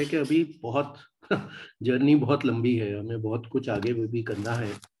चला है कि अभी बहुत जर्नी बहुत लंबी है, हमें बहुत कुछ आगे भी करना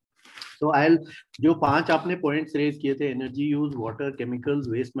है। तो जो 5 आपने पॉइंट्स रेज किए थे, energy use, water, chemicals,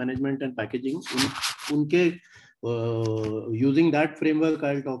 waste management and packaging, उनके using that framework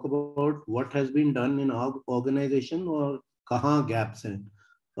I'll talk about what has been done in our organization और कहाँ gaps हैं.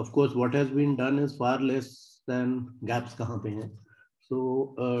 Of course what has been done is far less than gaps कहाँ पे हैं.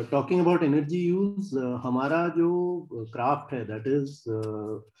 So talking about energy use, हमारा जो craft है, that is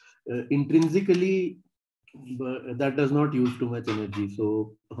intrinsically that does not use too much energy. So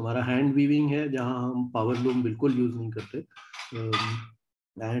हमारा hand weaving है जहाँ हम power loom बिल्कुल use नहीं करते,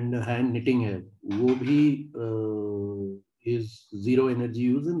 and hand knitting है, वो भी is zero energy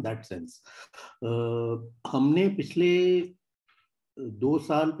use in that sense. हमने पिछले 2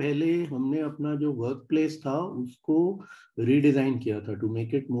 साल पहले हमने अपना जो वर्क प्लेस था उसको रीडिजाइन किया था to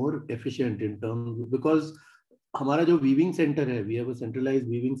make it more efficient in terms, because हमारा जो वीविंग सेंटर है, we have a centralised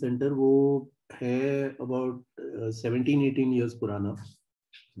weaving centre, वो है अबाउट 17-18 years पुराना,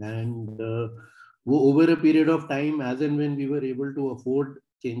 and वो over a period of time, as and when we were able to afford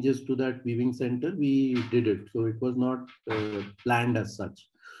changes to that weaving center, we did it. So it was not planned as such.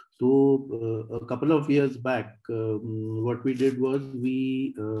 So a couple of years back, what we did was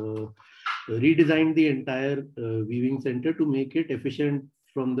we redesigned the entire weaving center to make it efficient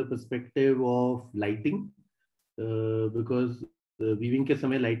from the perspective of lighting, because weaving के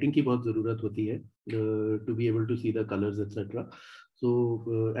समय lighting की बहुत ज़रूरत होती है to be able to see the colors etc. So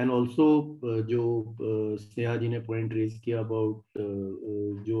and also जो स्नेहा जी ने point raise किया about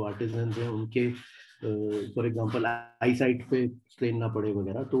जो artisans हैं उनके for example eyesight पे strain ना पड़े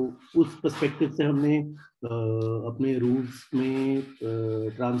वगैरह, तो उस perspective से हमने अपने roofs में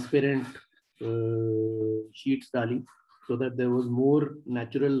transparent sheets डाली so that there was more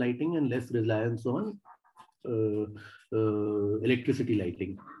natural lighting and less reliance on electricity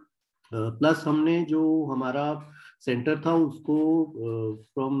lighting. Plus हमने जो हमारा सेंटर था उसको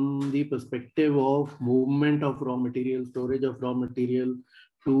from the perspective of movement of raw material, storage of raw material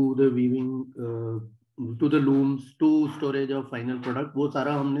to the weaving to the looms to storage of final product, वो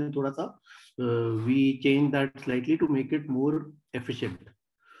सारा हमने थोड़ा सा we change that slightly to make it more efficient.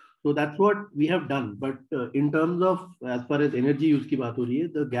 So that's what we have done. But in terms of, as far as energy use की बात हो रही है,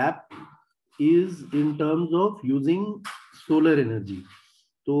 the gap is in terms of using solar energy.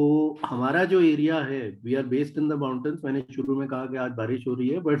 तो हमारा जो area है, we are based in the mountains. मैंने शुरू में कहा कि आज बारिश हो रही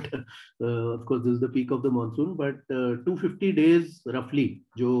है, but of course this is the peak of the monsoon. But 250 days रफली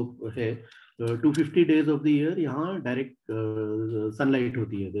जो है, 250 डेज ऑफ द ईयर यहाँ डायरेक्ट सनलाइट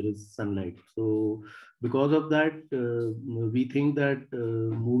होती है. There is sunlight. So because of that we think that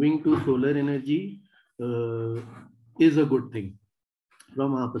moving to solar energy is a good thing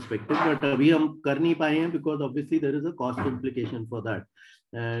from our perspective, but अभी हम कर नहीं पाए हैं because obviously there is a cost implication for that.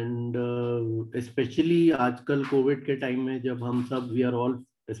 And especially आजकल Covid के time में जब हम सब we are all,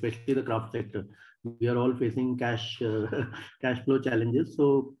 especially the craft sector, we are all facing cash flow challenges.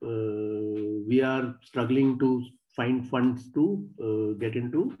 So we are struggling to find funds to get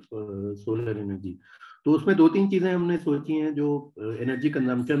into solar energy. तो उसमें 2-3 चीजें हमने सोची हैं. जो एनर्जी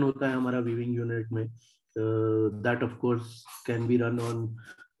कंजम्पशन होता है हमारा वीविंग यूनिट में, that of course can be run on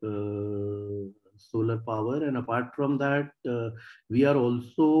solar power. And apart from that, we are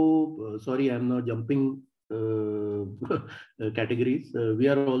also sorry, I'm not jumping categories. We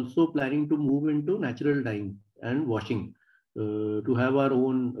are also planning to move into natural dyeing and washing, to have our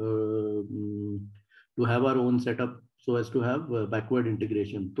own setup, so as to have backward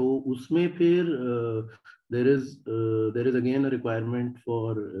integration. तो उसमें फिर there is again a requirement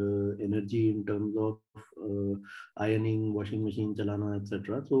for energy in terms of ironing, washing machine chalana,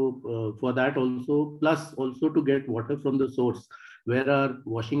 etc. So for that also, plus also to get water from the source where our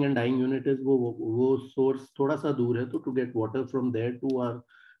washing and dyeing unit is, वो source थोड़ा सा दूर है, तो to get water from there to our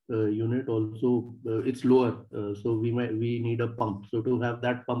unit also, it's lower, so we need a pump. So to have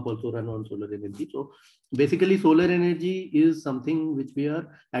that pump also run on solar energy. So basically solar energy is something which we are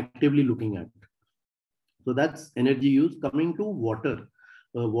actively looking at. So that's energy use. Coming to water,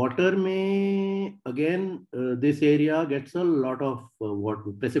 water में again this area gets a lot of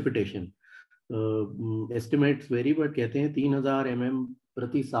water precipitation. Estimates vary, but कहते हैं 3000 mm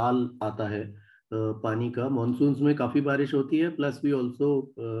प्रति साल आता है पानी का. Monsoons में काफी बारिश होती है, plus we also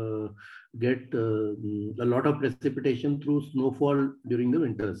get a lot of precipitation through snowfall during the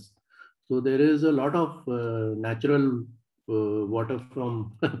winters. So there is a lot of natural water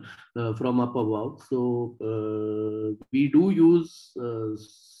from from up above. So we do use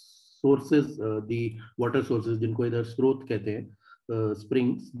sources, the water sources जिनको इधर स्रोत कहते हैं,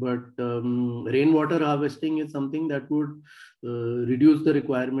 springs, but rainwater harvesting is something that would reduce the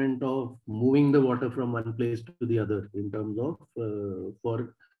requirement of moving the water from one place to the other in terms of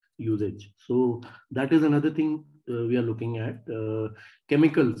for usage. So that is another thing we are looking at.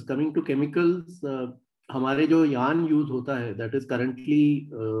 Chemicals, coming to chemicals, हमारे जो yarn use होता है, that is currently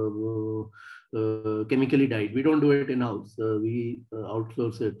chemically dyed. We don't do it in house, we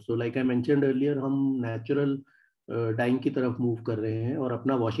outsource it. So like I mentioned earlier, हम natural dyeing की तरफ move कर रहे हैं, और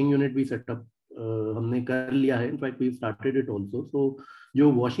अपना washing unit भी setup हमने कर लिया है. In fact we started it also. So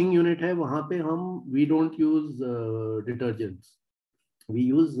जो washing unit है वहाँ पे हम we don't use detergents. We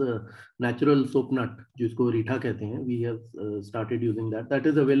use natural soap nut, जिसको रीठा कहते हैं. We have started using that. That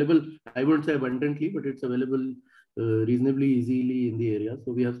is available, I won't say abundantly, but it's available reasonably easily in the area.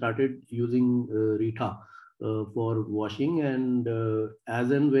 So we have started using Reetha for washing, and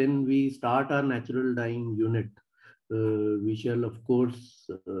as and when we start our natural dyeing unit, we shall of course,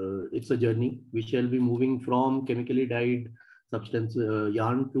 it's a journey. We shall be moving from chemically dyed substance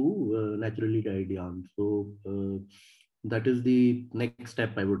yarn to naturally dyed yarn. So that is the next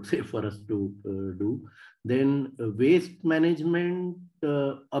step, I would say, for us to do. Then waste management,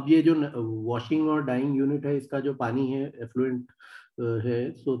 अब ये जो washing और dyeing unit है, इसका जो पानी है effluent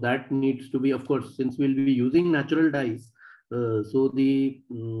है, so that needs to be, of course, since we'll be using natural dyes, so the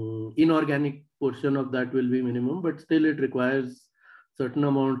inorganic portion of that will be minimum, but still it requires certain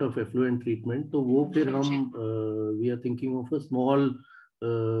amount of effluent treatment. तो वो फिर हम we are thinking of a small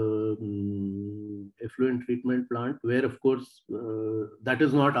effluent treatment plant, where of course that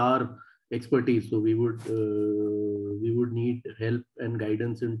is not our expertise, so we would need help and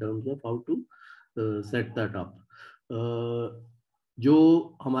guidance in terms of how to set that up. जो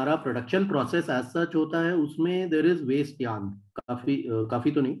हमारा production process as such होता है, उसमें there is waste yarn,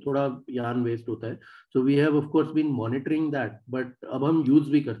 काफी तो नहीं, थोड़ा yarn waste होता है. So we have of course been monitoring that, but अब हम यूज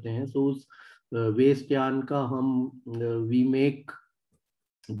भी करते हैं. सो उस वेस्ट यार्न का हम वी मेक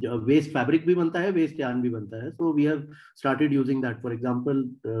वेस्ट फैब्रिक भी बनता है, वेस्ट यार्न भी बनता है. So we have started using that. For example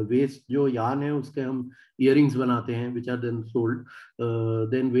waste जो यार्न है उसके हम इयरिंग्स बनाते हैं which are then sold.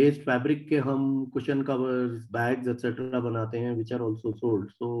 Then waste fabric के हम कुशन कवर्स, बैग्स एक्सेट्रा बनाते हैं which are also sold.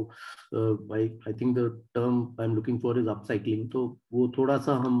 So I think the term I am looking for is upcycling. तो वो थोड़ा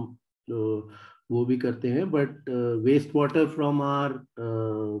सा हम वो भी करते हैं. But waste water from are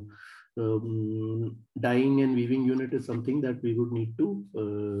dyeing and weaving unit is something that we would need to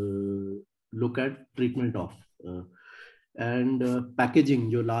look at treatment of. And packaging,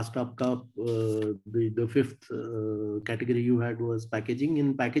 your last आपका the fifth category you had was packaging.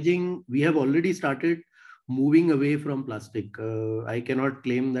 In packaging, we have already started moving away from plastic. I cannot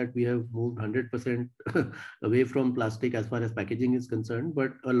claim that we have moved 100% away from plastic as far as packaging is concerned,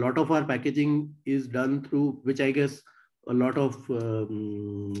 but a lot of our packaging is done through, which I guess a lot of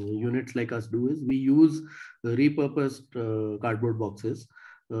units like us do, is we use repurposed cardboard boxes.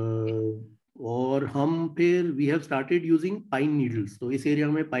 और हम फिर we have started using pine needles. तो इस area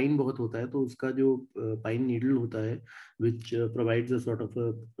में pine बहुत होता है, तो उसका जो पाइन नीडल होता है which provides a sort of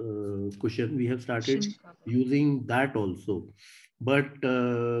a cushion, we have started using that also. But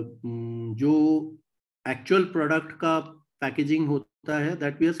जो actual product का packaging होता है,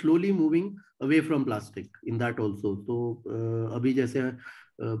 that we are slowly moving away from plastic in that also. So अभी जैसे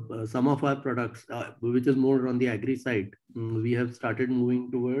some of our products, which is more on the agri side, we have started moving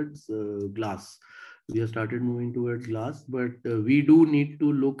towards glass. We have started moving towards glass, but we do need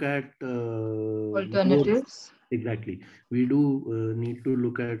to look at alternatives. Exactly. We do need to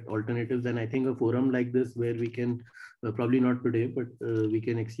look at alternatives, and I think a forum like this where we can probably not today, but we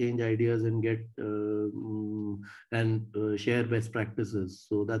can exchange ideas and get and share best practices.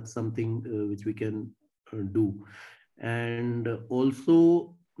 So that's something which we can do. And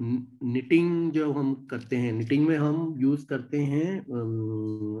also knitting जो हम करते हैं, knitting में हम use करते हैं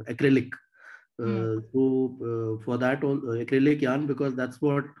acrylic. So for that acrylic yarn, because that's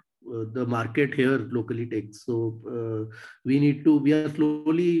what the market here locally takes. So we are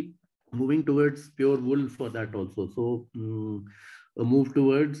slowly moving towards pure wool for that also. So a move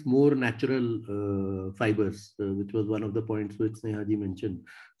towards more natural fibers, which was one of the points which Sneha ji mentioned.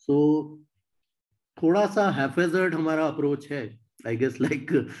 So थोड़ा सा haphazard हमारा approach है. I guess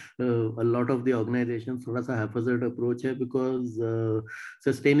like a lot of the organizations, थोड़ा सा haphazard approach है, because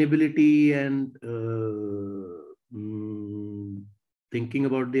sustainability and thinking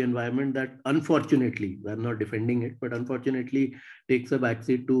about the environment, that unfortunately, I'm not defending it, but unfortunately takes a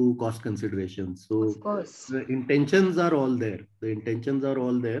backseat to cost considerations. So of course, the intentions are all there.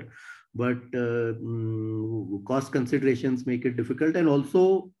 But cost considerations make it difficult, and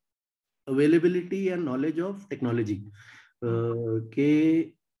also availability and knowledge of technology.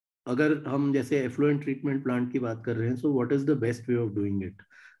 कि अगर हम जैसे effluent treatment plant की बात कर रहे हैं, so what is the best way of doing it?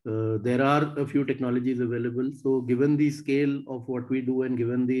 There are a few technologies available. So given the scale of what we do and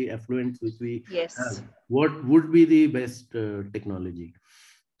given the effluents which we have, what would be the best technology?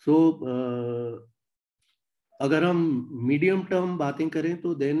 So अगर हम medium term बातें करें,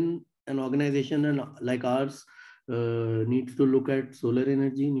 तो then an organization like ours needs to look at solar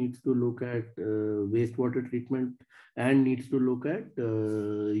energy, needs to look at wastewater treatment, and needs to look at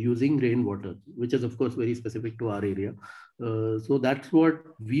using rainwater, which is of course very specific to our area. So that's what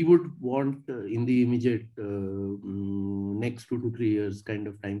we would want in the immediate next 2 to 3 years kind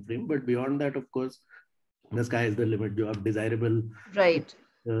of time frame. But beyond that, of course, the sky is the limit. You have desirable. Right.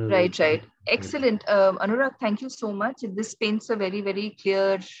 Right. Excellent. Anurag, thank you so much. This paints a very, very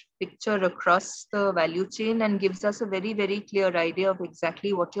clear picture across the value chain and gives us a very, very clear idea of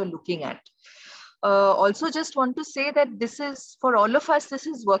exactly what you're looking at. Also just want to say that this is, for all of us, this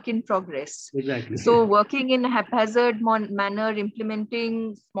is work in progress. Exactly. So working in a haphazard manner,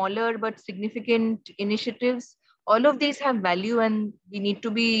 implementing smaller but significant initiatives, all of these have value and we need to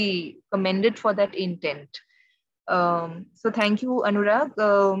be commended for that intent. So thank you,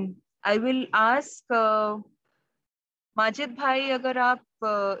 Anurag. I will ask Majid Bhai, agar aap,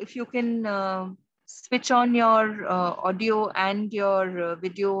 if you can switch on your audio and your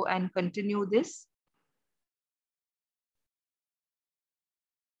video and continue this.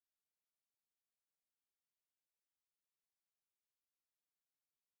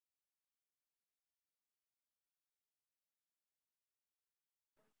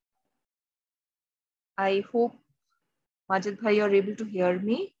 I hope, Majid Bhai, you're able to hear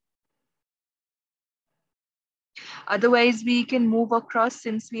me. Otherwise, we can move across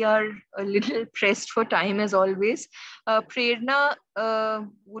since we are a little pressed for time as always. Prerna,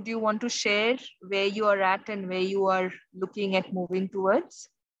 would you want to share where you are at and where you are looking at moving towards?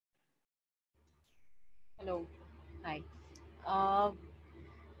 Hello. Hi.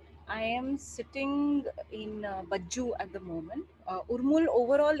 I am sitting in Bajju at the moment. Urmul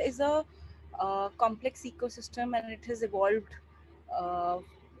overall is a complex ecosystem and it has evolved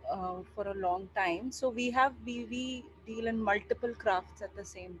for a long time. So we deal in multiple crafts at the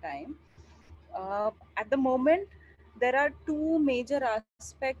same time. At the moment, there are two major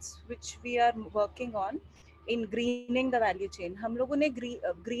aspects which we are working on. In grinning the value chain. हम लोगों ने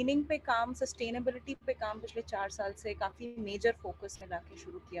grinning पे काम, sustainability पे काम पिछले 4 साल से काफ़ी मेजर फोकस में लाके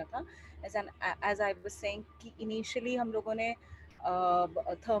शुरू किया था। एज आई वाज सेइंग कि इनिशियली हम लोगों ने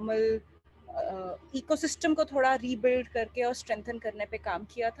थर्मल इकोसिस्टम को थोड़ा रीबिल्ड करके और स्ट्रेंथन करने पे काम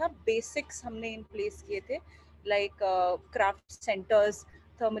किया था। बेसिक्स हमने इन प्लेस किए थे, like craft centres,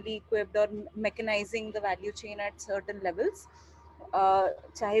 thermally equipped, और मैकेनाइजिंग the value chain at certain levels.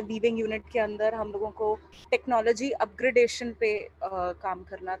 चाहे वीविंग यूनिट के अंदर हम लोगों को टेक्नोलॉजी अपग्रेडेशन पे काम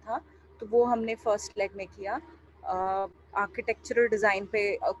करना था, तो वो हमने फर्स्ट लेग में किया। आर्किटेक्चरल डिज़ाइन पे,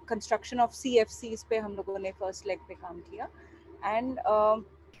 कंस्ट्रक्शन ऑफ CFCs पे हम लोगों ने फर्स्ट लेग पे काम किया। एंड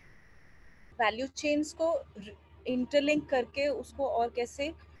वैल्यू चेन्स को इंटरलिंक करके उसको और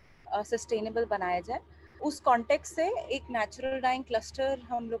कैसे सस्टेनेबल बनाया जाए, उस कॉन्टेक्स्ट से एक नेचुरल डाइंग क्लस्टर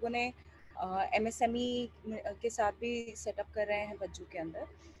हम लोगों ने MSME के साथ भी सेटअप कर रहे हैं बज्जू के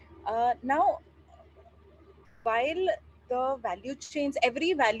अंदर। Now while the value chains,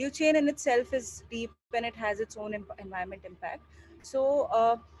 every value chain in itself is deep and it has its own environment impact. So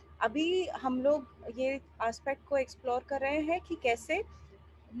अभी हम लोग ये एस्पेक्ट को एक्सप्लोर कर रहे हैं कि कैसे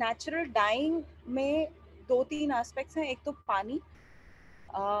नेचुरल डाइंग में 2-3 एस्पेक्ट्स हैं। एक तो पानी,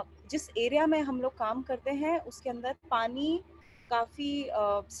 जिस एरिया में हम लोग काम करते हैं उसके अंदर पानी काफ़ी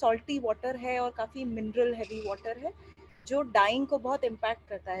सॉल्टी वाटर है और काफ़ी मिनरल हैवी वाटर है, जो डाइंग को बहुत इम्पैक्ट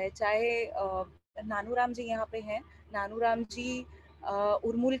करता है। चाहे नानूराम जी यहाँ पे हैं, नानूराम जी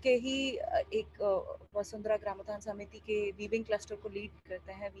उर्मुल के ही एक वसुंधरा ग्रामोत्थान समिति के वीविंग क्लस्टर को लीड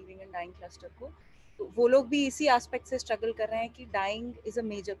करते हैं, वीविंग एंड डाइंग क्लस्टर को। तो वो लोग भी इसी एस्पेक्ट से स्ट्रगल कर रहे हैं कि dying is a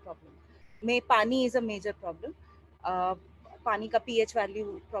major problem, में पानी इज़ अ मेजर प्रॉब्लम, पानी का pH वैल्यू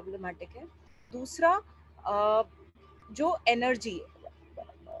प्रॉब्लमेटिक है। दूसरा जो एनर्जी,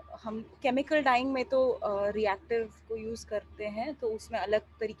 हम केमिकल डाइंग में तो रिएक्टिव को यूज़ करते हैं, तो उसमें अलग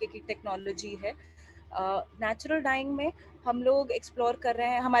तरीके की टेक्नोलॉजी है। नेचुरल डाइंग में हम लोग एक्सप्लोर कर रहे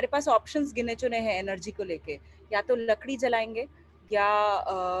हैं, हमारे पास ऑप्शंस गिने चुने हैं एनर्जी को लेके, या तो लकड़ी जलाएंगे या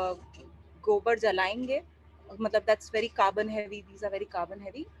गोबर जलाएंगे, मतलब that's very carbon heavy, these are very carbon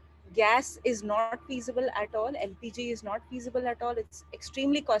heavy. Gas is not feasible at all, LPG is not feasible at all, it's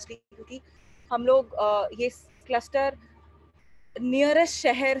extremely costly, क्योंकि हम लोग ये क्लस्टर नियरेस्ट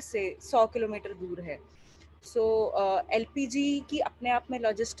शहर से 100 किलोमीटर दूर है। सो LPG की अपने आप में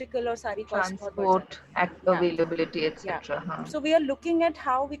लॉजिस्टिकल और सारी कॉस्ट बहुत बढ़ जाती है, availability etc. हाँ. So we are looking at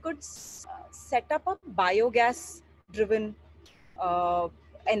how we could set up a biogas driven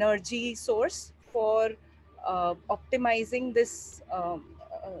energy source for optimizing this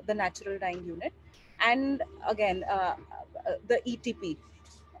the natural dyeing unit, and again the ETP,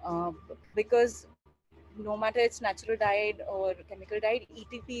 because no matter it's natural dyed or chemical dyed,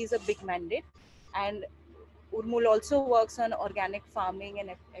 ETP is a big mandate, and Urmul also works on organic farming and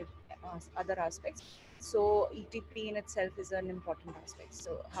other aspects. So ETP in itself is an important aspect.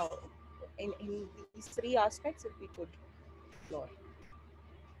 So how in these 3 aspects, if we could explore.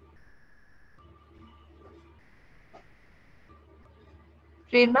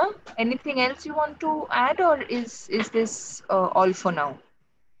 Prerna, anything else you want to add, or is this all for now?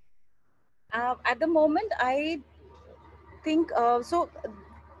 At the moment, I think so.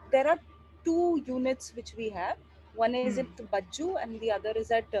 There are 2 units which we have. One is at Bajju and the other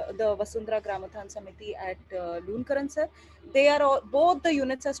is at the Vasundhara Gramotthan Samiti at Loonkaran. They are all, both the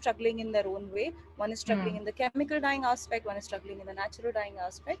units are struggling in their own way. One is struggling in the chemical dyeing aspect, one is struggling in the natural dyeing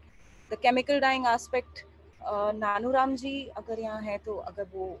aspect. The chemical dyeing aspect, Nanuram जी अगर यहाँ है तो अगर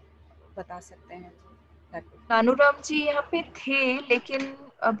वो बता सकते हैं। नानूराम जी यहाँ पे थे लेकिन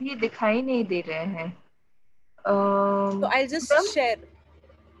अभी दिखाई नहीं दे रहे हैं। So I'll just share.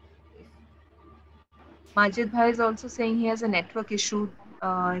 Majid Bhai is also saying he has a network issue.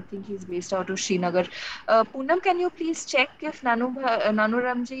 I think he's based out of Srinagar. Poonam, can you please check if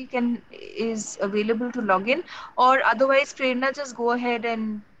Nanuram ji is available to log in, or otherwise Prerna, just go ahead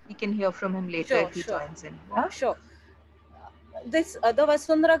and we can hear from him later if he joins in. Yeah? Sure. This the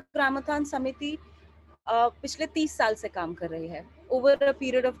Vasundhara Gramotthan Samiti पिछले 30 साल से काम कर रही है, over a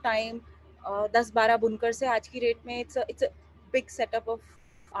period of time 10-12 बुनकर से आज की रेट में it's a big setup of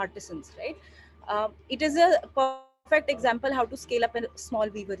artisans, right? It is a perfect example how to scale up a small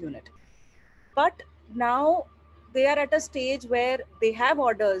weaver unit, but now they are at a stage where they have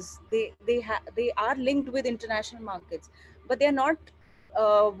orders, they are linked with international markets, but they are not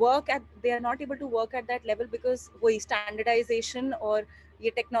they are not able to work at that level because वही standardization और ये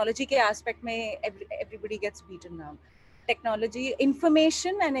technology के aspect में everybody gets beaten down. Technology,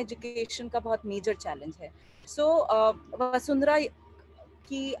 information and education का बहुत major challenge है. सो वसुंधरा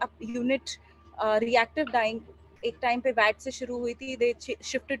की unit reactive dying एक टाइम पे वैट से शुरू हुई थी, they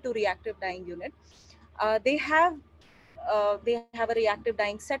shifted to reactive dying unit. they have a reactive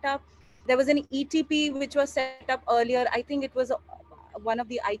dyeing setup. There was an ETP which was set up earlier. I think it was one of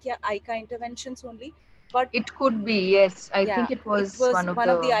the ICA interventions only. But it could be, yes. I think it was one of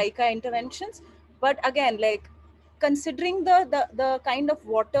the ICA interventions. But again, like considering the kind of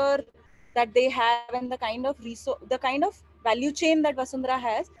water that they have and the kind of the kind of value chain that Vasundhara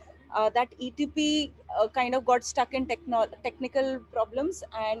has, that ETP kind of got stuck in technical problems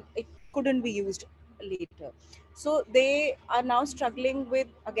and it couldn't be used later. So they are now struggling with,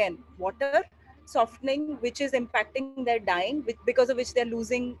 again, water softening, which is impacting their dyeing, because of which they're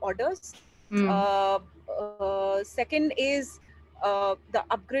losing orders. Second is the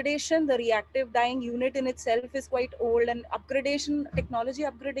upgradation. The reactive dyeing unit in itself is quite old, and technology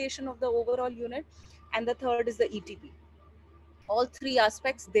upgradation of the overall unit. And the third is the ETP. All three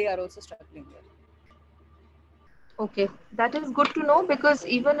aspects they are also struggling with. Okay, that is good to know, because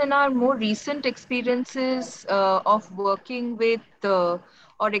even in our more recent experiences of working with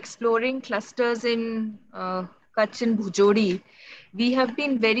or exploring clusters in Kutch and Bhujodi, we have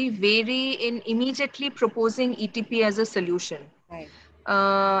been very wary in immediately proposing ETP as a solution. Right.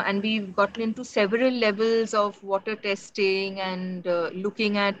 And we've gotten into several levels of water testing and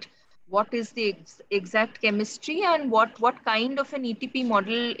looking at what is the exact chemistry and what kind of an ETP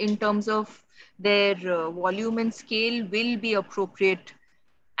model in terms of their volume and scale will be appropriate.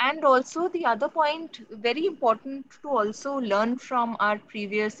 And also the other point, very important to also learn from our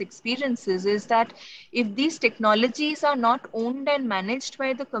previous experiences, is that if these technologies are not owned and managed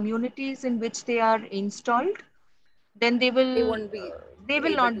by the communities in which they are installed, then they will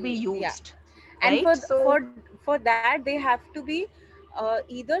not be used. And Right? for that they have to be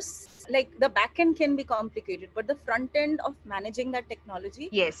either like the back end can be complicated, but the front end of managing that technology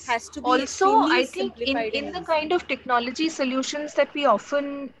has to be also, extremely I think simplified in and the easy. kind of technology solutions that we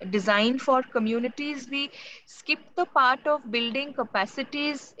often design for communities, we skip the part of building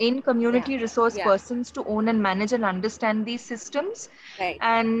capacities in community resource persons to own and manage and understand these systems. Right.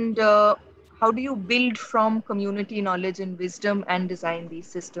 And how do you build from community knowledge and wisdom and design these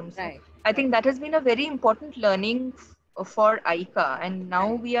systems? Right. I think that has been a very important learning for ICA, and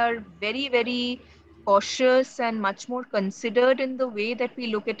now we are very, very cautious and much more considered in the way that we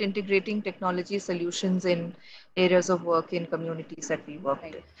look at integrating technology solutions in areas of work in communities that we work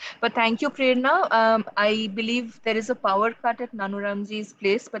with. But thank you, Prerna. I believe there is a power cut at Nanuramji's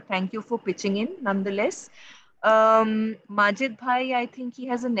place, but thank you for pitching in nonetheless. Majid Bhai, I think he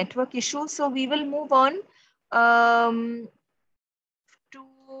has a network issue, so we will move on to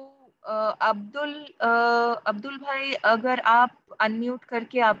Abdul भाई, अगर आप unmute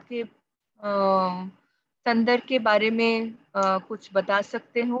करके आपके संदर्भ के बारे में कुछ बता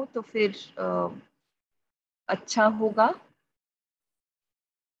सकते हो तो फिर अच्छा होगा.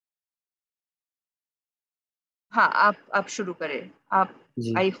 हाँ, आप शुरू करें. आप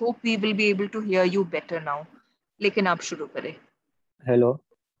I hope we will be able to hear you better now. लेकिन आप शुरू करें. हेलो.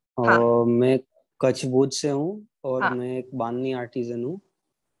 हाँ. मैं कच्छ भुज से हूँ और मैं एक बांधनी आर्टिजन हूँ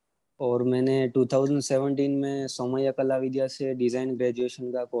और मैंने 2017 में सोमैया कला विद्या से डिजाइन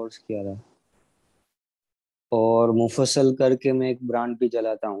ग्रेजुएशन का कोर्स किया था और मुफस्सल करके मैं एक ब्रांड भी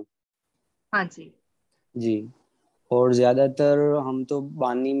चलाता हूँ. हाँ जी. जी. और ज्यादातर हम तो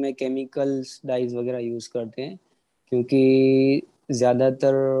बानी में केमिकल्स डाइज वगैरह यूज करते हैं क्योंकि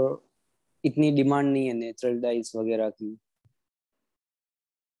ज्यादातर इतनी डिमांड नहीं है नेचुरल डाइज वगैरह की,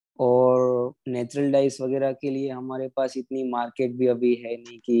 और नेचुरल डाइस वगैरह के लिए हमारे पास इतनी मार्केट भी अभी है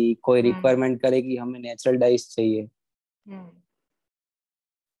नहीं कि कोई रिक्वायरमेंट करे कि हमें नेचुरल डाइस चाहिए.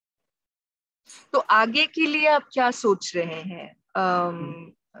 तो आगे के लिए आप क्या सोच रहे हैं?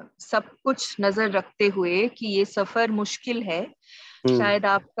 सब कुछ नजर रखते हुए कि ये सफर मुश्किल है, शायद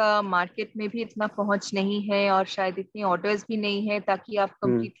आपका मार्केट में भी इतना पहुंच नहीं है और शायद इतनी ऑर्डर्स भी नहीं है ताकि आप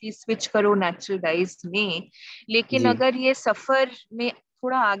कंप्लीटली स्विच करो नेचुरल डाइस में, लेकिन अगर ये सफर में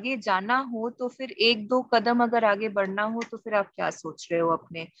थोड़ा आगे जाना हो तो फिर एक दो कदम अगर आगे बढ़ना हो तो फिर आप क्या सोच रहे हो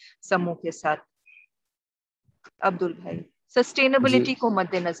अपने समूह के साथ? अब्दुल भाई, सस्टेनेबिलिटी को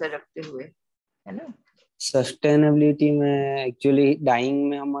मद्देनजर रखते हुए, है ना? सस्टेनेबिलिटी में एक्चुअली डाइंग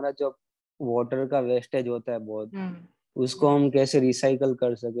में हमारा जो वाटर का वेस्टेज होता है बहुत, उसको हम कैसे रिसाइकल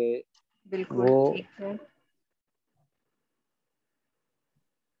कर सके, बिल्कुल वो ठीक है.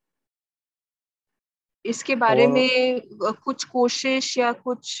 इसके बारे में कुछ कोशिश या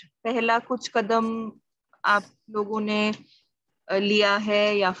कुछ पहला कुछ कदम आप लोगों ने लिया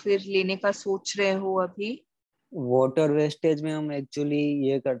है या फिर लेने का सोच रहे हो अभी? वाटर वेस्टेज में हम एक्चुअली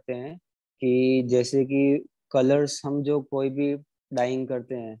ये करते हैं कि जैसे कि कलर्स हम जो कोई भी डाइंग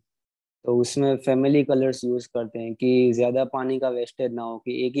करते हैं तो उसमें फैमिली कलर्स यूज करते हैं कि ज्यादा पानी का वेस्टेज ना हो,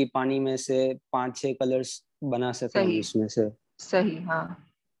 कि एक ही पानी में से 5-6 कलर्स बना सके हम उसमें से। सही, हाँ।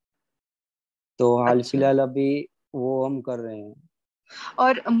 तो हाल अच्छा। फिलहाल अभी वो हम कर रहे हैं।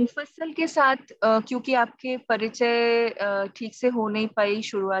 और मुफस्सल के साथ क्योंकि आपके परिचय ठीक से हो नहीं पाई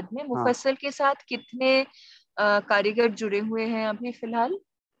शुरुआत में, हाँ, मुफस्सल के साथ कितने कारीगर जुड़े हुए हैं अभी फिलहाल,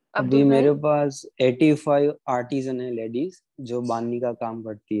 अभी अब्दुल भाई? मेरे पास 85 आर्टिजन है, लेडीज जो बांधनी का काम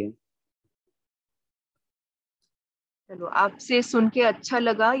करती है। चलो, आपसे सुन के अच्छा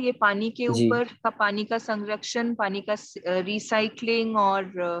लगा। ये पानी के जी ऊपर का, पानी का संरक्षण, पानी का रिसाइकलिंग और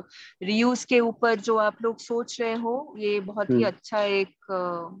रीयूज के ऊपर जो आप लोग सोच रहे हो, ये बहुत ही अच्छा एक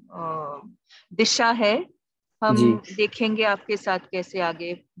दिशा है। हम जी देखेंगे आपके साथ कैसे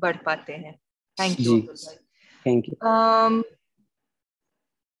आगे बढ़ पाते हैं। थैंक यू जी, अब्दुल भाई। Thank you.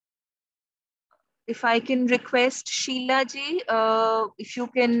 If I can request Sheila ji, if you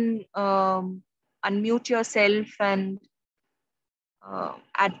can unmute yourself and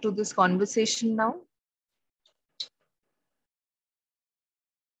add to this conversation now.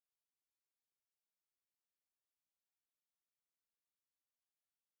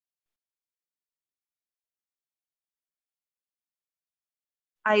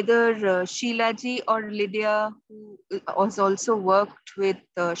 Either Sheila ji or Lydia, who has also worked with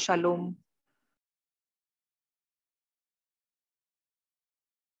Shalom.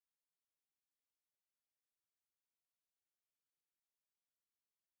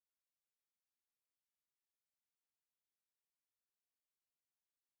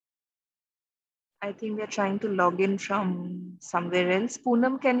 I think we're trying to log in from somewhere else.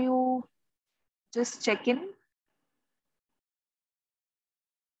 Poonam, can you just check in?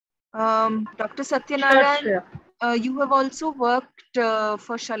 Dr. Satyanarayan, you have also worked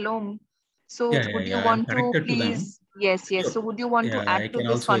for Shalom. So would you Yeah. I'm want to connected to them. please, yes. Sure. So would you want to I add to can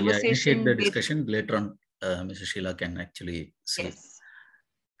this also initiate the conversation with? discussion later on. Mrs. Sheila can actually say. Yes.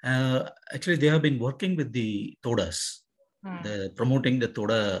 Actually, they have been working with the Todas, promoting the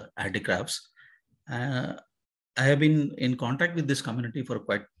Toda handicrafts. I have been in contact with this community for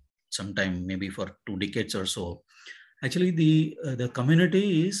quite some time, maybe for 2 decades or so. Actually, the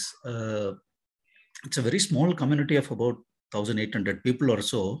community is it's a very small community of about 1,800 people or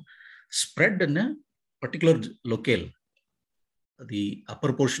so, spread in a particular locale, the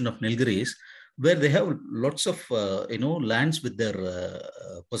upper portion of Nilgiris, where they have lots of lands with their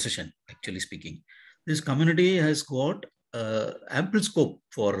possession. Actually speaking, this community has got ample scope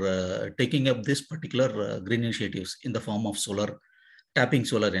for taking up this particular green initiatives in the form of tapping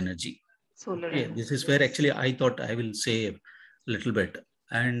solar energy. This is where actually I thought I will say a little bit,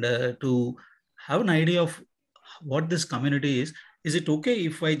 and to have an idea of what this community is it okay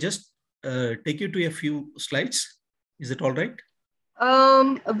if I just take you to a few slides? Is it all right?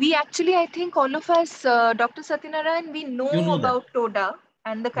 We actually, I think all of us, Dr. Satyanarayan, we know about Toda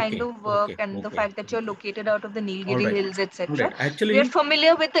and the kind of work and the fact that you're located out of the Nilgiri Hills, etc. Right. Actually, we are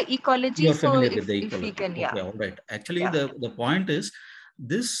familiar with the ecology. You are familiar with the if we can, Okay, all right. Actually, the point is,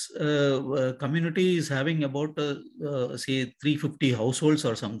 this community is having about say 350 households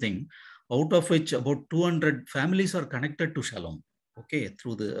or something, out of which about 200 families are connected to Shalom. Okay,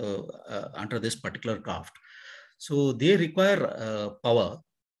 through the under this particular craft. So they require power,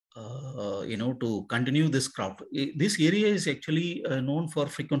 to continue this craft. This area is actually known for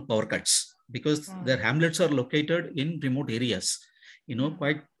frequent power cuts because their hamlets are located in remote areas,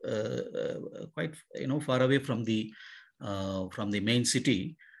 quite far away from the main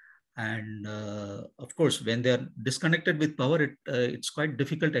city. And of course, when they are disconnected with power, it's quite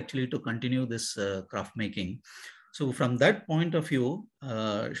difficult actually to continue this craft making. So from that point of view,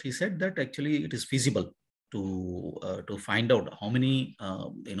 she said that actually it is feasible to find out how many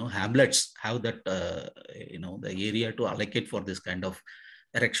hamlets have that the area to allocate for this kind of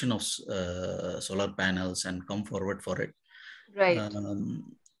erection of solar panels and come forward for it. Right.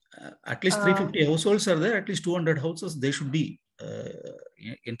 At least 350 households are there. At least 200 houses they should be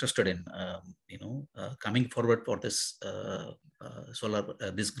interested in coming forward for this solar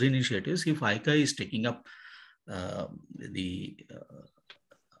this green initiatives. If ICA is taking up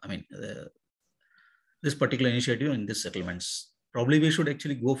this particular initiative in these settlements, probably we should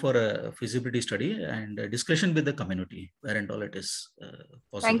actually go for a feasibility study and a discussion with the community where and all it is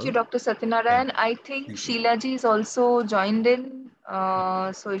possible. Thank you, Dr. Satyanarayan. Yeah. I think Sheila ji is also joined in.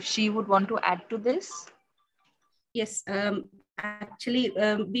 So if she would want to add to this. Yes, actually,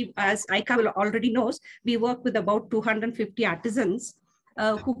 we, as ICA already knows, we work with about 250 artisans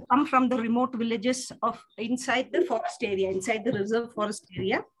who come from the remote villages of inside the forest area, inside the reserve forest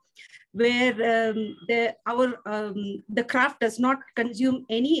area. where the craft does not consume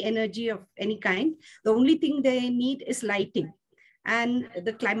any energy of any kind. The only thing they need is lighting. And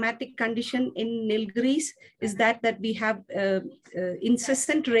the climatic condition in Nilgiris is that we have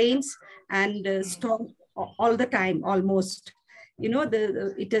incessant rains and storm all the time, almost.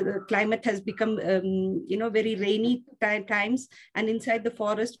 The climate has become, very rainy times, and inside the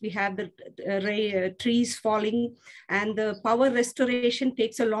forest we have the trees falling, and the power restoration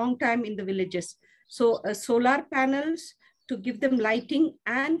takes a long time in the villages. So solar panels to give them lighting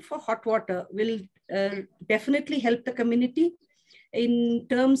and for hot water will definitely help the community in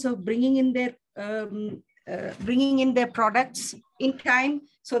terms of bringing in their products in time,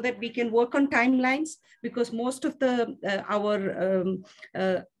 so that we can work on timelines, because most of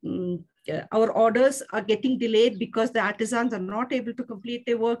our orders are getting delayed because the artisans are not able to complete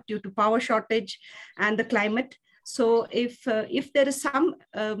their work due to power shortage and the climate. So if there is some,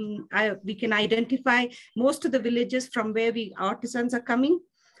 we can identify most of the villages from where artisans are coming,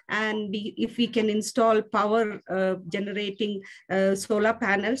 and if we can install power generating solar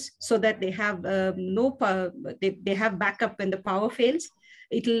panels, so that they have they have backup when the power fails,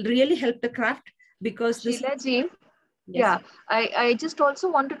 it will really help the craft. Because Sheila ji, yes. Yeah, I just also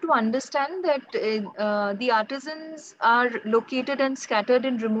wanted to understand that the artisans are located and scattered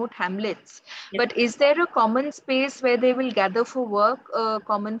in remote hamlets. Yep. But is there a common space where they will gather for work, a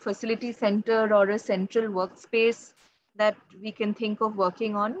common facility center or a central workspace that we can think of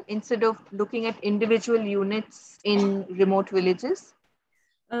working on instead of looking at individual units in remote villages?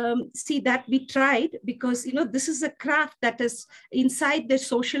 See, that we tried, because this is a craft that is inside the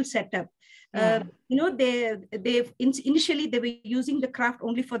social setup. Initially they were using the craft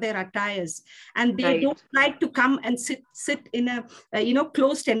only for their attires, and they don't like to come and sit in a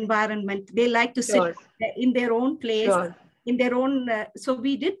closed environment. They like to sit in their own place. In their own, so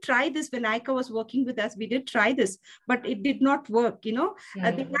we did try this when Aika was working with us. We did try this, but it did not work. They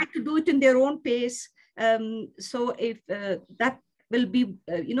like to do it in their own pace. So if that will be,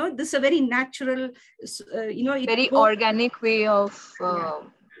 this is a very natural, very organic way of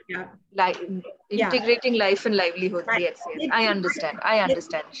integrating life and livelihood. Yes, I understand.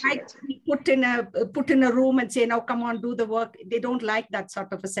 We put in a room and say, now come on, do the work. They don't like that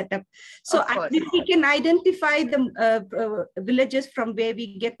sort of a setup. So if we can identify the villages from where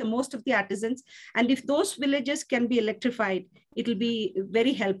we get the most of the artisans, and if those villages can be electrified, it will be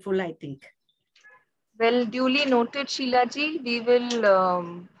very helpful, I think. Well, duly noted, Sheila ji. We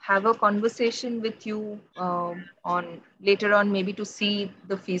will have a conversation with you later on, maybe to see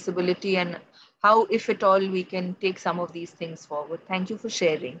the feasibility and how, if at all, we can take some of these things forward. Thank you for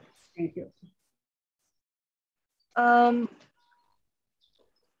sharing. Thank you.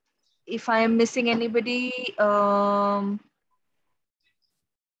 If I am missing anybody,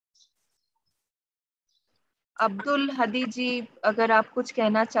 Abdul हदी जी, अगर आप कुछ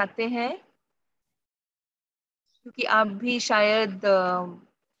कहना चाहते हैं, क्योंकि आप भी शायद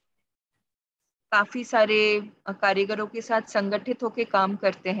काफी सारे कारीगरों के साथ संगठित होकर काम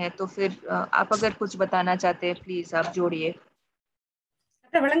करते हैं, तो फिर आप अगर कुछ बताना चाहते हैं, प्लीज आप जोड़िए.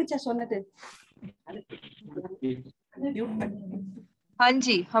 हाँ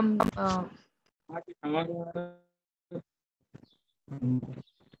जी, हम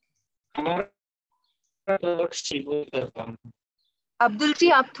अब्दुल जी,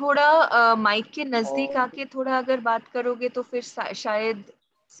 आप थोड़ा माइक के नजदीक आके थोड़ा अगर बात करोगे तो फिर शायद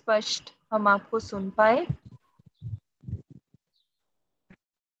स्पष्ट हम आपको सुन पाए.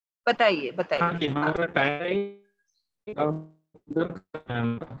 बताइए. हमारा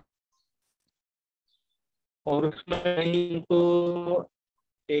और उसमें इनको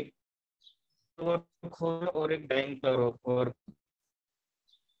एक और एक डाइंग का और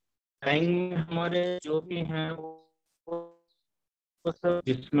डाइंग हमारे जो भी हैं वो सब,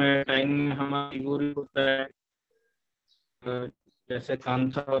 जिसमें डाइंग में हमारा यूरी होता है, जैसे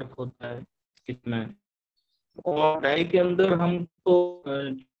कांसा वर्क होता है इसमें, और डाई के अंदर हम तो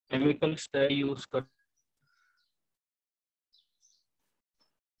केमिकल्स डाई यूज करते.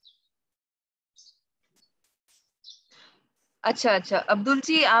 अच्छा, अब्दुल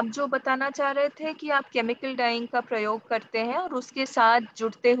जी, आप जो बताना चाह रहे थे कि आप केमिकल डाइंग का प्रयोग करते हैं और उसके साथ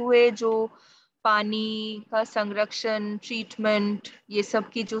जुड़ते हुए जो पानी का संरक्षण, ट्रीटमेंट, ये सब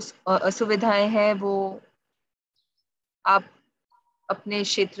की जो असुविधाएं हैं वो आप अपने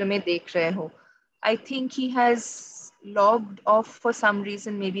क्षेत्र में देख रहे हो. I think he has logged off for some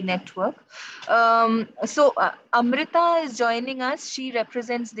reason, maybe network. So Amrita is joining us. She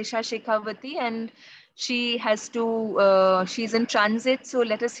represents Disha Shekhawati and she has to, she's in transit. So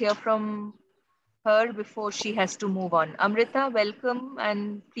let us hear from her before she has to move on. Amrita, welcome,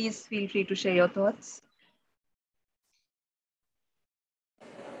 and please feel free to share your thoughts.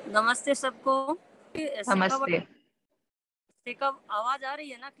 नमस्ते सबको। नमस्ते। आवाज आ रही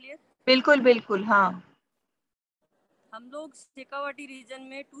है ना clear? बिल्कुल बिल्कुल, हाँ। हम लोग शेखावाटी रीजन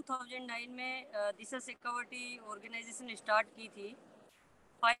में 2009 में दिशा शेखावाटी ऑर्गेनाइजेशन स्टार्ट की थी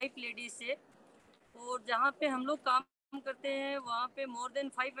 5 लेडीज से, और जहाँ पे हम लोग काम करते हैं वहाँ पे मोर देन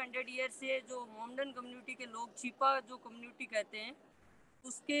 500 ईयर से जो मोमडन कम्युनिटी के लोग, छिपा जो कम्युनिटी कहते हैं,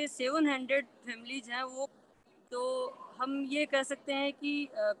 उसके 700 फैमिलीज हैं वो। तो हम ये कह सकते हैं कि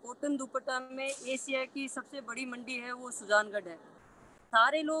कॉटन दुपट्टा में एशिया की सबसे बड़ी मंडी है वो सुजानगढ़ है।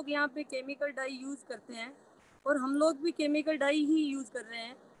 सारे लोग यहाँ पे केमिकल डाई यूज़ करते हैं और हम लोग भी केमिकल डाई ही यूज़ कर रहे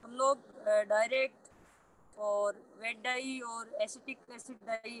हैं। हम लोग डायरेक्ट और वेट डाई और एसिटिक एसिड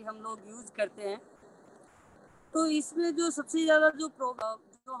डाई हम लोग यूज़ करते हैं। तो इसमें जो सबसे ज़्यादा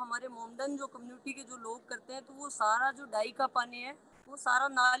जो हमारे मोमडन जो कम्युनिटी के जो लोग करते हैं, तो वो सारा जो डाई का पानी है वो सारा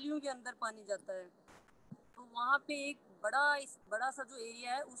नालियों के अंदर पानी जाता है। तो वहाँ पे एक बड़ा सा जो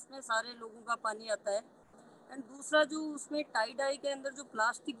एरिया है उसमें सारे लोगों का पानी आता है। एंड दूसरा जो उसमें टाई डाई के अंदर जो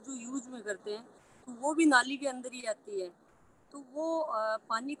प्लास्टिक जो यूज में करते हैं, तो वो भी नाली के अंदर ही आती है। तो वो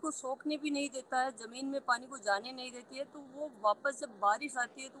पानी को सोखने भी नहीं देता है, ज़मीन में पानी को जाने नहीं देती है। तो वो वापस जब बारिश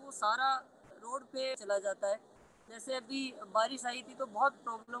आती है तो वो सारा रोड पे चला जाता है। जैसे अभी बारिश आई थी तो बहुत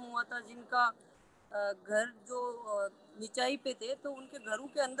प्रॉब्लम हुआ था, जिनका घर जो निचाई पे थे तो उनके घरों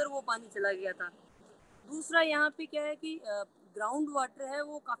के अंदर वो पानी चला गया था। दूसरा यहाँ पे क्या है कि ग्राउंड वाटर है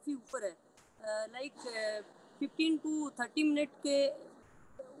वो काफ़ी ऊपर है, लाइक 15 to 30 मिनट के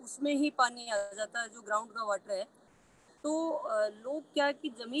उसमें ही पानी आ जाता है जो ग्राउंड का वाटर है। तो लोग क्या है कि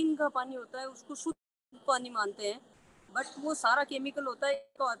ज़मीन का पानी होता है उसको शुद्ध पानी मानते हैं, बट वो सारा केमिकल होता है।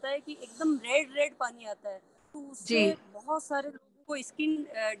 तो आता है कि एकदम रेड पानी आता है, तो उससे बहुत सारे लोगों को स्किन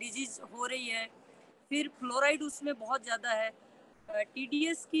डिजीज हो रही है। फिर फ्लोराइड उसमें बहुत ज़्यादा है।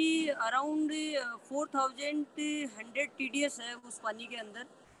 TDS की अराउंड 4100 TDS है उस पानी के अंदर।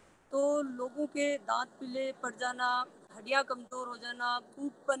 तो लोगों के दांत पीले पड़ जाना, हड्डियाँ कमज़ोर हो जाना,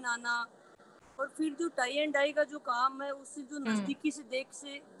 फूंकपन आना, और फिर जो टाई एंड डाई का जो काम है उससे जो नज़दीकी से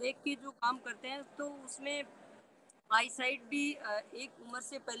देख के जो काम करते हैं, तो उसमें आई साइट भी एक उम्र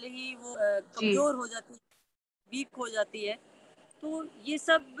से पहले ही वो कमज़ोर हो जाती है, वीक हो जाती है। तो ये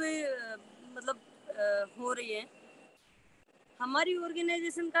सब मतलब हो रही है। हमारी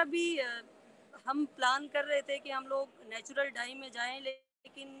ऑर्गेनाइजेशन का भी हम प्लान कर रहे थे कि हम लोग नेचुरल डाई में जाएं,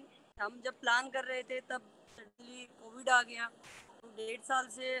 लेकिन हम जब प्लान कर रहे थे तब सडनली कोविड आ गया। तो 1.5 साल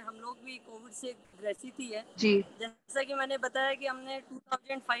से हम लोग भी कोविड से ग्रसित ही है। जैसा कि मैंने बताया कि हमने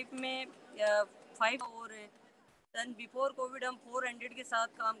 2005 में 5 और देन बिफोर कोविड हम 400 के साथ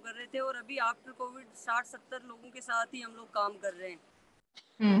काम कर रहे थे, और अभी आफ्टर कोविड 60-70 लोगों के साथ ही हम लोग काम कर रहे हैं,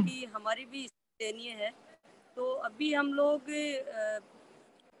 क्योंकि हमारी भी दयनीय है। तो अभी हम लोग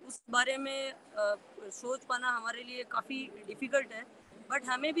उस बारे में सोच पाना हमारे लिए काफ़ी डिफ़िकल्ट है, बट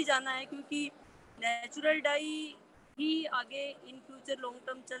हमें भी जाना है, क्योंकि नेचुरल डाई ही आगे इन फ्यूचर लॉन्ग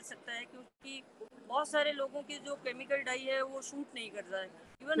टर्म चल सकता है, क्योंकि बहुत सारे लोगों के जो केमिकल डाई है वो शूट नहीं करता है।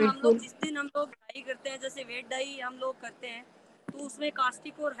 इवन हम लोग जिस दिन हम लोग डाई करते हैं, जैसे वेट डाई हम लोग करते हैं, तो उसमें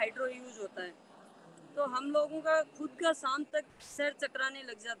कास्टिक और हाइड्रो यूज होता है। तो हम लोगों का खुद का शाम तक सर चकराने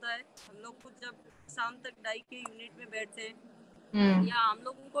लग जाता है। हम लोग खुद जब शाम तक डाई के यूनिट में बैठते हैं, या हम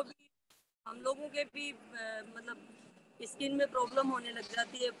लोगों के भी मतलब स्किन में प्रॉब्लम होने लग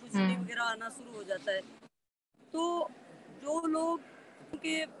जाती है, खुजली वगैरह आना शुरू हो जाता है। तो जो लोग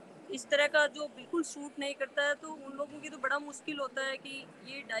के इस तरह का जो बिल्कुल सूट नहीं करता है, तो उन लोगों की तो बड़ा मुश्किल होता है कि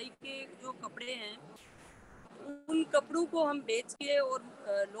ये डाई के जो कपड़े हैं उन कपड़ों को हम बेच के और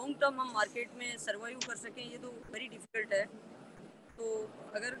लॉन्ग टर्म हम मार्केट में सर्वाइव कर सकें, ये तो वेरी डिफ़िकल्ट है। तो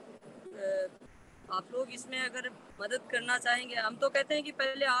अगर आप लोग इसमें अगर मदद करना चाहेंगे, हम तो कहते हैं कि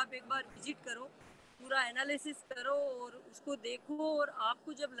पहले आप एक बार विजिट करो, पूरा एनालिसिस करो और उसको देखो, और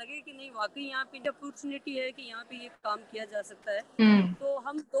आपको जब लगे कि नहीं वाकई यहाँ पे अपॉर्चुनिटी है कि यहाँ पे ये काम किया जा सकता है, तो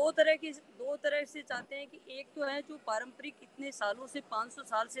हम दो तरह से चाहते हैं कि एक तो है जो पारंपरिक इतने सालों से 500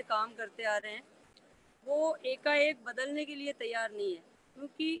 साल से काम करते आ रहे हैं, वो एकाएक बदलने के लिए तैयार नहीं है,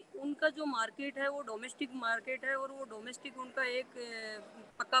 क्योंकि उनका जो मार्केट है वो डोमेस्टिक मार्केट है, और वो डोमेस्टिक उनका एक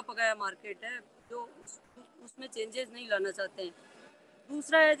पक्का पकाया मार्केट है जो उसमें चेंजेस नहीं लाना चाहते हैं।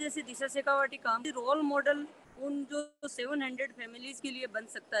 दूसरा है जैसे दिशा शेखावाटी काम रोल मॉडल उन जो 700 फैमिलीज़ के लिए बन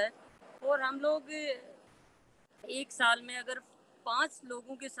सकता है, और हम लोग एक साल में अगर 5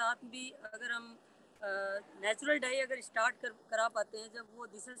 लोगों के साथ भी अगर हम नेचुरल डाई अगर स्टार्ट करा पाते हैं, जब वो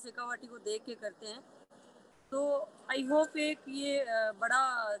दिशा शेखावाटी को देख के करते हैं, तो आई होप एक ये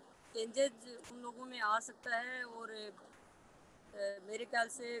बड़ा चेंजेस उन लोगों में आ सकता है। और मेरे ख्याल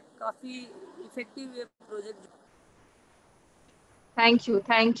से काफ़ी इफेक्टिव ये project.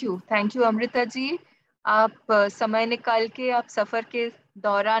 Thank you Amrita ji. आप समय निकाल के आप सफर के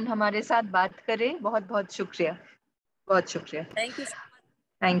दौरान हमारे साथ बात करें, बहुत बहुत शुक्रिया, बहुत शुक्रिया। Thank you.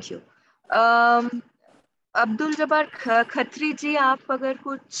 Thank you. Abdul Jabbar Khatri जी, आप अगर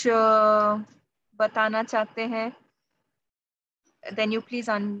कुछ बताना चाहते हैं, then you please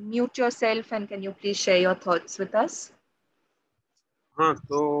unmute yourself and can you please share your thoughts with us? हाँ,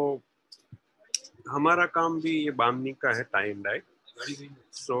 तो हमारा काम भी ये बांधनी का है, tie and die.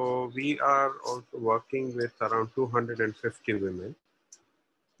 So we are also working with around 250 women.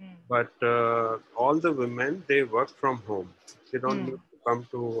 But all the women, they work from home. They don't need to come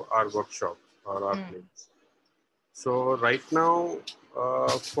to our workshop or our place. So right now,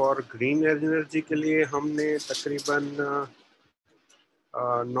 for green energy के लिए हमने तकरीबन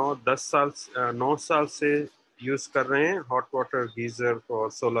 9 साल से use कर रहे हैं hot water geyser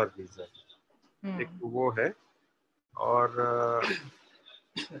और सोलर गीजर। एक वो है, और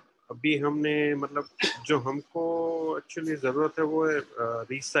अभी हमने मतलब जो हमको एक्चुअली ज़रूरत है वो है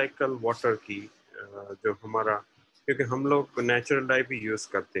रिसाइकल वाटर की, जो हमारा, क्योंकि हम लोग नेचुरल डाई भी यूज़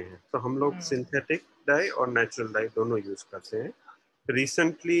करते हैं, तो हम लोग सिंथेटिक डाई और नेचुरल डाई दोनों यूज़ करते हैं।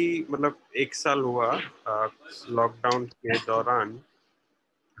 रिसेंटली मतलब 1 साल हुआ, लॉकडाउन के दौरान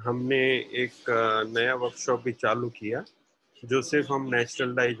हमने एक नया वर्कशॉप भी चालू किया, जो सिर्फ हम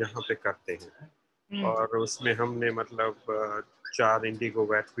नेचुरल डाई जहाँ पे करते हैं, और उसमें हमने मतलब 4 इंडिगो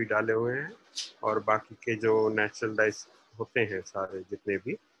वैट भी डाले हुए हैं, और बाकी के जो नेचुरल डाइस होते हैं सारे जितने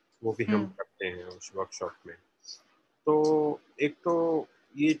भी, वो भी हम करते हैं उस वर्कशॉप में। तो एक तो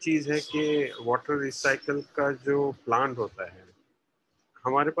ये चीज़ है कि वाटर रिसाइकल का जो प्लांट होता है,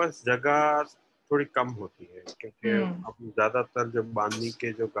 हमारे पास जगह थोड़ी कम होती है, क्योंकि अब ज़्यादातर जो बांधनी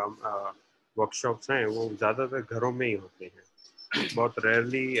के जो काम वर्कशॉप्स हैं वो ज़्यादातर घरों में ही होते हैं। बहुत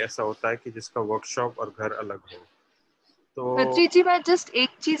रेयरली ऐसा होता है कि जिसका वर्कशॉप और घर अलग हो। तो खत्री जी, मैं जस्ट एक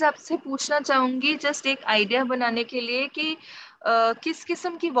चीज आपसे पूछना चाहूंगी, जस्ट एक आइडिया बनाने के लिए, कि किस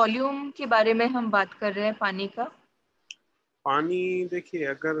किस्म की वॉल्यूम के बारे में हम बात कर रहे हैं पानी का? पानी देखिए,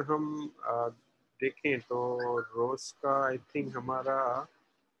 अगर हम देखें तो रोज का आई थिंक हमारा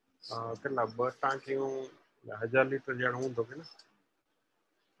કેટલા 1000 लीटर जड़ हूँ तो ना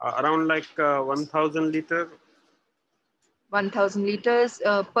around like 1000 liter 1000 liters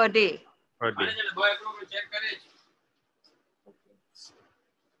per day.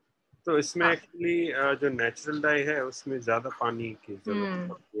 तो इसमें एक्चुअली जो नेचुरल डाई है उसमें ज़्यादा पानी की ज़रूरत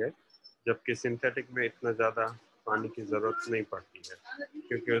पड़ती है, जबकि सिंथेटिक में इतना ज़्यादा पानी की ज़रूरत नहीं पड़ती है,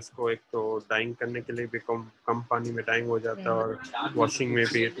 क्योंकि उसको एक तो डाइंग करने के लिए भी कम पानी में डाइंग हो जाता है, और वॉशिंग में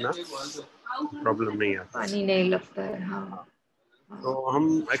भी इतना प्रॉब्लम नहीं आता, पानी नहीं लगता है। हाँ। तो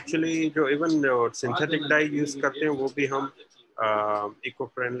हम एक्चुअली जो इवन जो सिंथेटिक डाई यूज़ करते हैं वो भी हम इको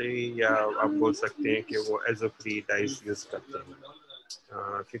फ्रेंडली, या आप बोल सकते हैं कि वो एजो फ्री डाइस यूज़ करते हैं,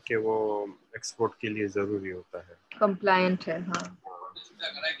 क्योंकि वो एक्सपोर्ट के लिए ज़रूरी होता है, कंप्लायंट है। हाँ।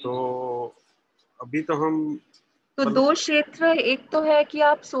 तो अभी तो हम तो 2 क्षेत्र, एक तो है कि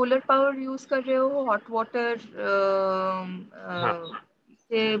आप सोलर पावर यूज कर रहे हो हॉट वाटर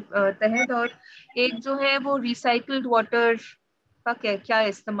के तहत, और एक जो है वो रिसाइकल्ड वाटर का क्या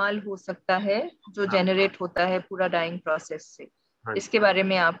इस्तेमाल हो सकता है जो जनरेट होता है पूरा डाइंग प्रोसेस से, इसके बारे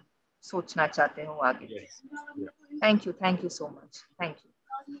में आप सोचना चाहते हो आगे। Thank you so much, thank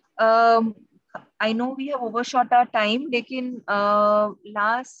you. I know we have overshot our time, लेकिन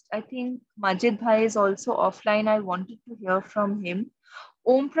last I think Majid भाई is also offline. I wanted to hear from him.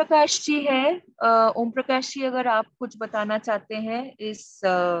 Om Prakash ji है। ओम प्रकाश जी, अगर आप कुछ बताना चाहते हैं इस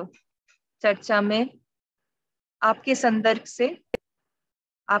चर्चा में, आपके संदर्भ से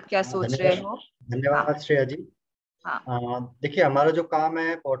आप क्या सोच रहे हो? धन्यवाद श्रेया जी। देखिए, हमारा जो काम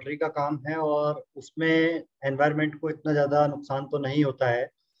है पॉटरी का काम है, और उसमें एनवायरनमेंट को इतना ज्यादा नुकसान तो नहीं होता है।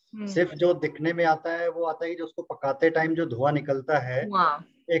 सिर्फ जो दिखने में आता है वो आता है कि जो उसको पकाते टाइम जो धुआं निकलता है,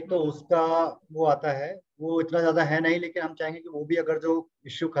 एक तो उसका वो आता है, वो इतना ज्यादा है नहीं, लेकिन हम चाहेंगे कि वो भी अगर जो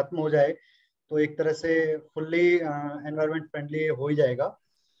इश्यू खत्म हो जाए तो एक तरह से फुल्ली एनवायरनमेंट फ्रेंडली हो ही जाएगा।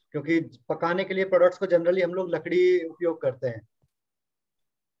 क्योंकि पकाने के लिए प्रोडक्ट्स को जनरली हम लोग लकड़ी उपयोग करते हैं,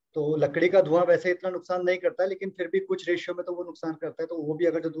 तो लकड़ी का धुआं वैसे इतना नुकसान नहीं करता है, लेकिन फिर भी कुछ रेशियो में तो वो नुकसान करता है, तो वो भी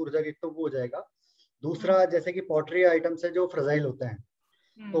अगर जो दूर हो जाएगा तो वो हो जाएगा। दूसरा, जैसे कि पॉटरी आइटम्स है जो फ्रजाइल होते हैं,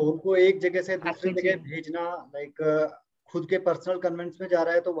 तो उनको एक जगह से दूसरी जगह भेजना, लाइक खुद के पर्सनल कन्वेंस में जा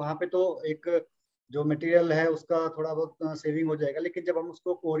रहा है तो वहां पे तो एक जो मटेरियल है उसका थोड़ा बहुत सेविंग हो जाएगा, लेकिन जब हम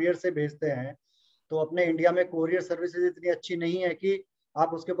उसको कोरियर से भेजते हैं तो अपने इंडिया में कोरियर सर्विसेज इतनी अच्छी नहीं है कि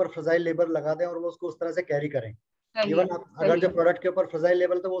आप उसके ऊपर फ्रजाइल लेबर लगा दें और वो उसको उस तरह से कैरी करें। इवन अगर जो प्रोडक्ट के ऊपर फ्रजाइल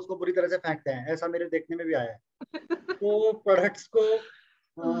लेबल तो वो उसको बुरी तरह से फेंकते हैं, ऐसा मेरे देखने में भी आया है। तो प्रोडक्ट्स को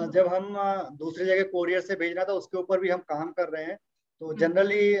जब हम दूसरी जगह कोरियर से भेजना था उसके ऊपर भी हम काम कर रहे हैं। तो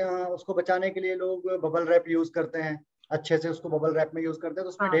जनरली उसको बचाने के लिए लोग बबल रैप यूज करते हैं, अच्छे से उसको बबल रैप में यूज करते हैं, तो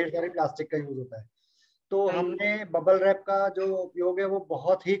उसमें ढेर सारे प्लास्टिक का यूज होता है। तो हमने बबल रैप का जो उपयोग है वो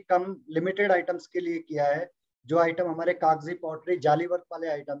बहुत ही कम लिमिटेड आइटम्स के लिए किया है। जो आइटम हमारे कागजी पॉटरी जाली वर्क वाले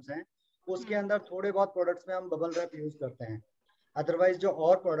आइटम्स हैं उसके अंदर थोड़े बहुत प्रोडक्ट्स में हम बबल रैप यूज करते हैं। अदरवाइज जो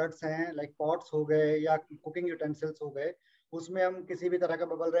और प्रोडक्ट्स हैं लाइक पॉट्स हो गए या कुकिंग यूटेंसिल्स हो गए उसमें हम किसी भी तरह का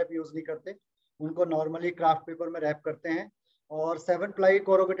बबल रैप यूज नहीं करते, उनको नॉर्मली क्राफ्ट पेपर में रैप करते हैं और 7 प्लाई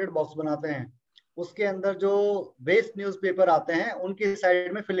कोरोगेटेड बॉक्स बनाते हैं। उसके अंदर जो वेस्ट न्यूज़पेपर आते हैं उनकी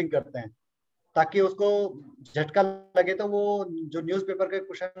साइड में फिलिंग करते हैं ताकि उसको झटका लगे तो वो जो न्यूज़पेपर के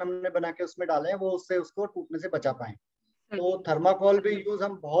कुशन हमने बना के उसमें डाले हैं वो उससे उसको टूटने से बचा पाए। तो थर्माकोल भी यूज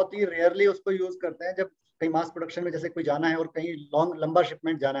हम बहुत ही रेयरली उसको यूज करते हैं, जब कहीं मास प्रोडक्शन में जैसे कोई जाना है और कहीं लंबा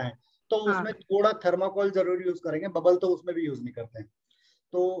शिपमेंट जाना है तो उसमें थोड़ा थर्माकोल जरूर यूज करेंगे, बबल तो उसमें भी यूज नहीं करते हैं।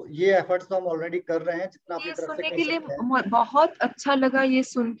 तो ये एफर्ट्स तो हम ऑलरेडी कर रहे हैं जितना अपनी तरफ से सुनने कर के लिए सकते हैं। बहुत अच्छा लगा ये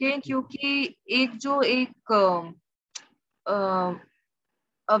सुन के, क्योंकि एक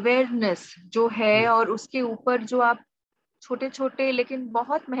अवेयरनेस जो है और उसके ऊपर जो आप छोटे छोटे लेकिन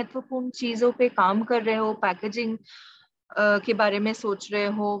बहुत महत्वपूर्ण चीजों पे काम कर रहे हो, पैकेजिंग के बारे में सोच रहे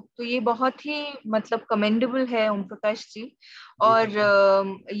हो, तो ये बहुत ही मतलब कमेंडेबल है ओम प्रकाश जी। और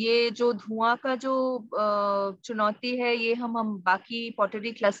ये जो धुआं का जो चुनौती है ये हम बाकी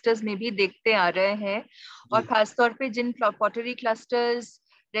पॉटरी क्लस्टर्स में भी देखते आ रहे हैं, और खासतौर पे जिन पॉटरी क्लस्टर्स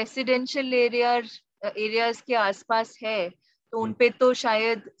रेसिडेंशियल एरियाज के आसपास है तो उनपे तो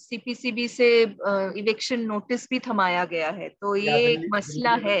शायद सीपीसीबी से इविक्शन नोटिस भी थमाया गया है। तो ये एक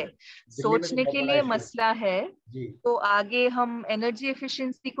मसला है, सोचने के लिए मसला है। तो आगे हम एनर्जी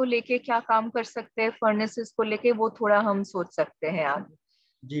एफिशिएंसी को लेके क्या काम कर सकते हैं, फर्नेसेस को लेके वो थोड़ा हम सोच सकते हैं आगे।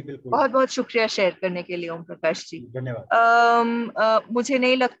 जी बिल्कुल। बहुत बहुत शुक्रिया शेयर करने के लिए ओम प्रकाश जी। धन्यवाद। मुझे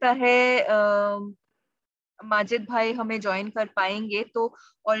नहीं लगता है माजिद भाई हमें ज्वाइन कर पाएंगे, तो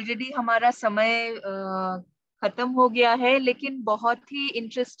ऑलरेडी हमारा समय खत्म हो गया है, लेकिन बहुत ही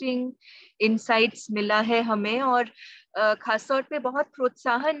इंटरेस्टिंग इंसाइट्स मिला है हमें, और खासतौर पे बहुत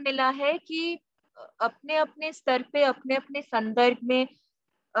प्रोत्साहन मिला है कि अपने अपने स्तर पे अपने अपने संदर्भ में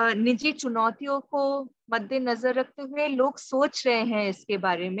निजी चुनौतियों को मद्देनजर रखते हुए लोग सोच रहे हैं इसके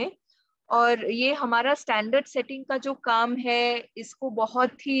बारे में। और ये हमारा स्टैंडर्ड सेटिंग का जो काम है इसको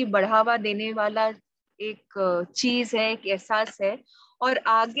बहुत ही बढ़ावा देने वाला एक चीज है, एक एहसास है। और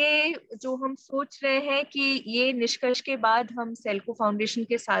आगे जो हम सोच रहे हैं कि ये निष्कर्ष के बाद हम सेल्को फाउंडेशन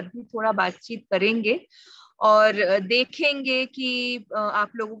के साथ भी थोड़ा बातचीत करेंगे और देखेंगे कि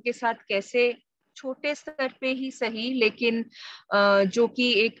आप लोगों के साथ कैसे छोटे स्तर पे ही सही, लेकिन जो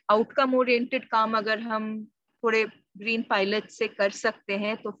कि एक आउटकम ओरिएंटेड काम अगर हम थोड़े ग्रीन पायलट से कर सकते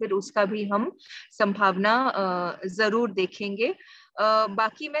हैं तो फिर उसका भी हम संभावना जरूर देखेंगे।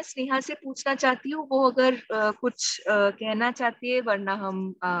 बाकी मैं स्नेहा से पूछना चाहती हूँ वो अगर कुछ कहना चाहती है, वरना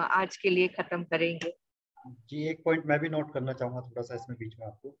हम आज के लिए खत्म करेंगे। जी एक पॉइंट मैं भी नोट करना चाहूंगा थोड़ा सा इसमें बीच में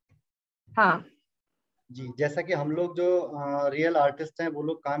आपको। हाँ जी, जैसा कि हम लोग जो रियल आर्टिस्ट हैं वो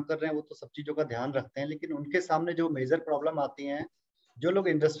लोग काम कर रहे हैं वो तो सब चीज़ों का ध्यान रखते हैं, लेकिन उनके सामने जो मेजर प्रॉब्लम आती हैं जो लोग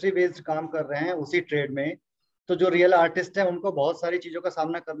इंडस्ट्री बेस्ड काम कर रहे हैं उसी ट्रेड में, तो जो रियल आर्टिस्ट हैं उनको बहुत सारी चीज़ों का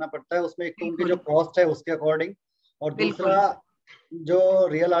सामना करना पड़ता है। उसमें एक तो उनकी जो कॉस्ट है उसके अकॉर्डिंग, और दूसरा जो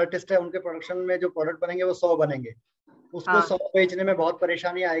रियल आर्टिस्ट है उनके प्रोडक्शन में जो प्रोडक्ट बनेंगे वो 100 बनेंगे, उसको 100 बेचने में बहुत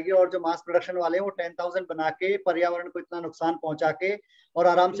परेशानी आएगी। और जो मास प्रोडक्शन वाले हैं वो 10,000 बना के पर्यावरण को इतना नुकसान पहुंचा के और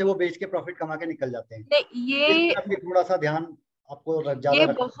आराम से वो बेच के प्रॉफिट कमा के निकल जाते हैं। ये थोड़ा सा ध्यान आपको ज्यादा ये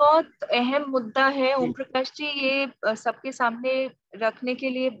रखना बहुत अहम मुद्दा है ओम प्रकाश जी, ये सबके सामने रखने के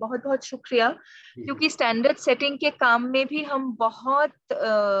लिए बहुत बहुत शुक्रिया। क्योंकि स्टैंडर्ड सेटिंग के काम में भी हम बहुत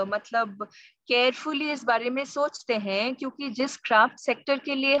मतलब केयरफुली इस बारे में सोचते हैं, क्योंकि जिस क्राफ्ट सेक्टर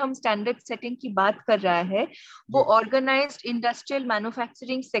के लिए हम स्टैंडर्ड सेटिंग की बात कर रहा है वो ऑर्गेनाइज्ड इंडस्ट्रियल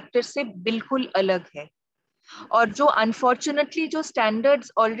मैन्युफैक्चरिंग सेक्टर से बिल्कुल अलग है। और जो अनफॉर्चुनेटली जो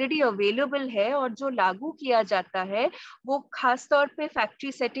स्टैंडर्ड्स ऑलरेडी अवेलेबल है और जो लागू किया जाता है वो खास तौर पे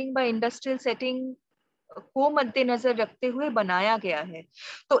फैक्ट्री सेटिंग व इंडस्ट्रियल सेटिंग को मद्देनजर रखते हुए बनाया गया है।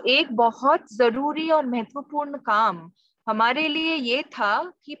 तो एक बहुत जरूरी और महत्वपूर्ण काम हमारे लिए ये था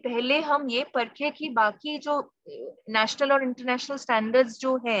कि पहले हम ये परखें कि बाकी जो नेशनल और इंटरनेशनल स्टैंडर्ड्स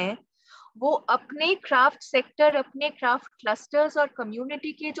जो हैं वो अपने क्राफ्ट सेक्टर, अपने क्राफ्ट क्लस्टर्स और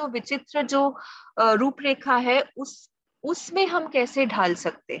कम्युनिटी के जो विचित्र जो रूपरेखा है उसमें हम कैसे ढाल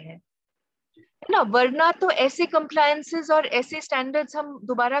सकते हैं, है ना। वरना तो ऐसे कंप्लायंसेस और ऐसे स्टैंडर्ड्स हम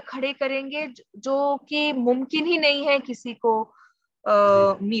दोबारा खड़े करेंगे जो कि मुमकिन ही नहीं है किसी को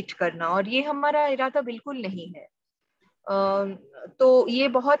मीट करना, और ये हमारा इरादा बिल्कुल नहीं है। तो ये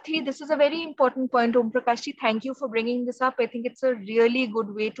बहुत ही, this is a very important point, Om Prakash ji, thank you for bringing this up. I think it's a really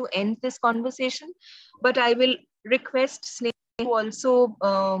good way to end this conversation, but I will request Sneha to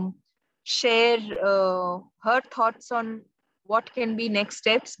also share her thoughts on what can be next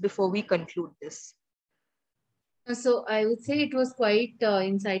steps before we conclude this. So I would say it was quite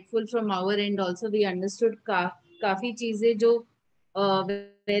insightful from our end. Also, we understood काफी चीजें जो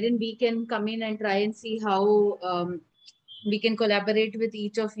wherein we can come in and try and see how we can collaborate with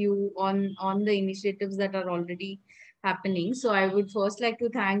each of you on the initiatives that are already happening. So I would first like to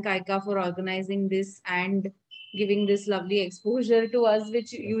thank ICA for organizing this and giving this lovely exposure to us,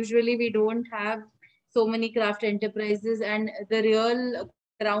 which usually we don't have so many craft enterprises and the real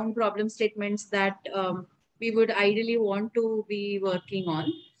ground problem statements that we would ideally want to be working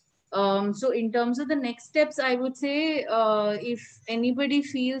on. So in terms of the next steps, I would say if anybody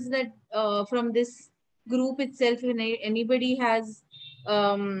feels that from this group itself, if anybody has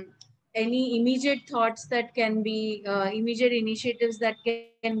any immediate thoughts that can be immediate initiatives that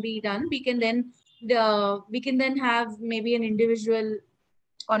can be done, we can then have maybe an individual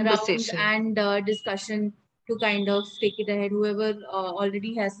conversation round and discussion to kind of take it ahead, whoever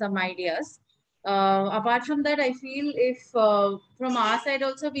already has some ideas. Apart from that, I feel if from our side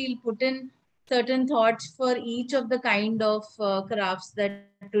also we'll put in certain thoughts for each of the kind of crafts that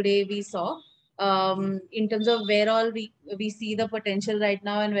today we saw, in terms of where all we see the potential right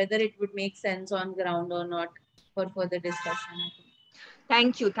now and whether it would make sense on ground or not for further discussion.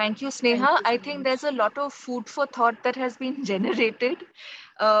 Thank you, Sneha. I think there's a lot of food for thought that has been generated.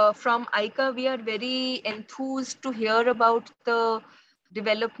 From ICA, we are very enthused to hear about the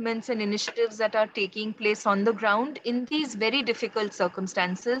developments and initiatives that are taking place on the ground in these very difficult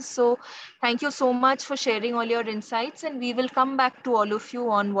circumstances. So thank you so much for sharing all your insights, and we will come back to all of you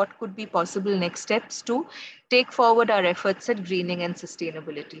on what could be possible next steps to take forward our efforts at greening and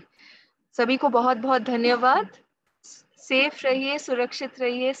sustainability. सभी को बहुत बहुत धन्यवाद. Safe रहिए, सुरक्षित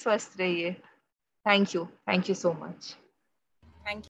रहिए, स्वस्थ रहिए. Thank you so much.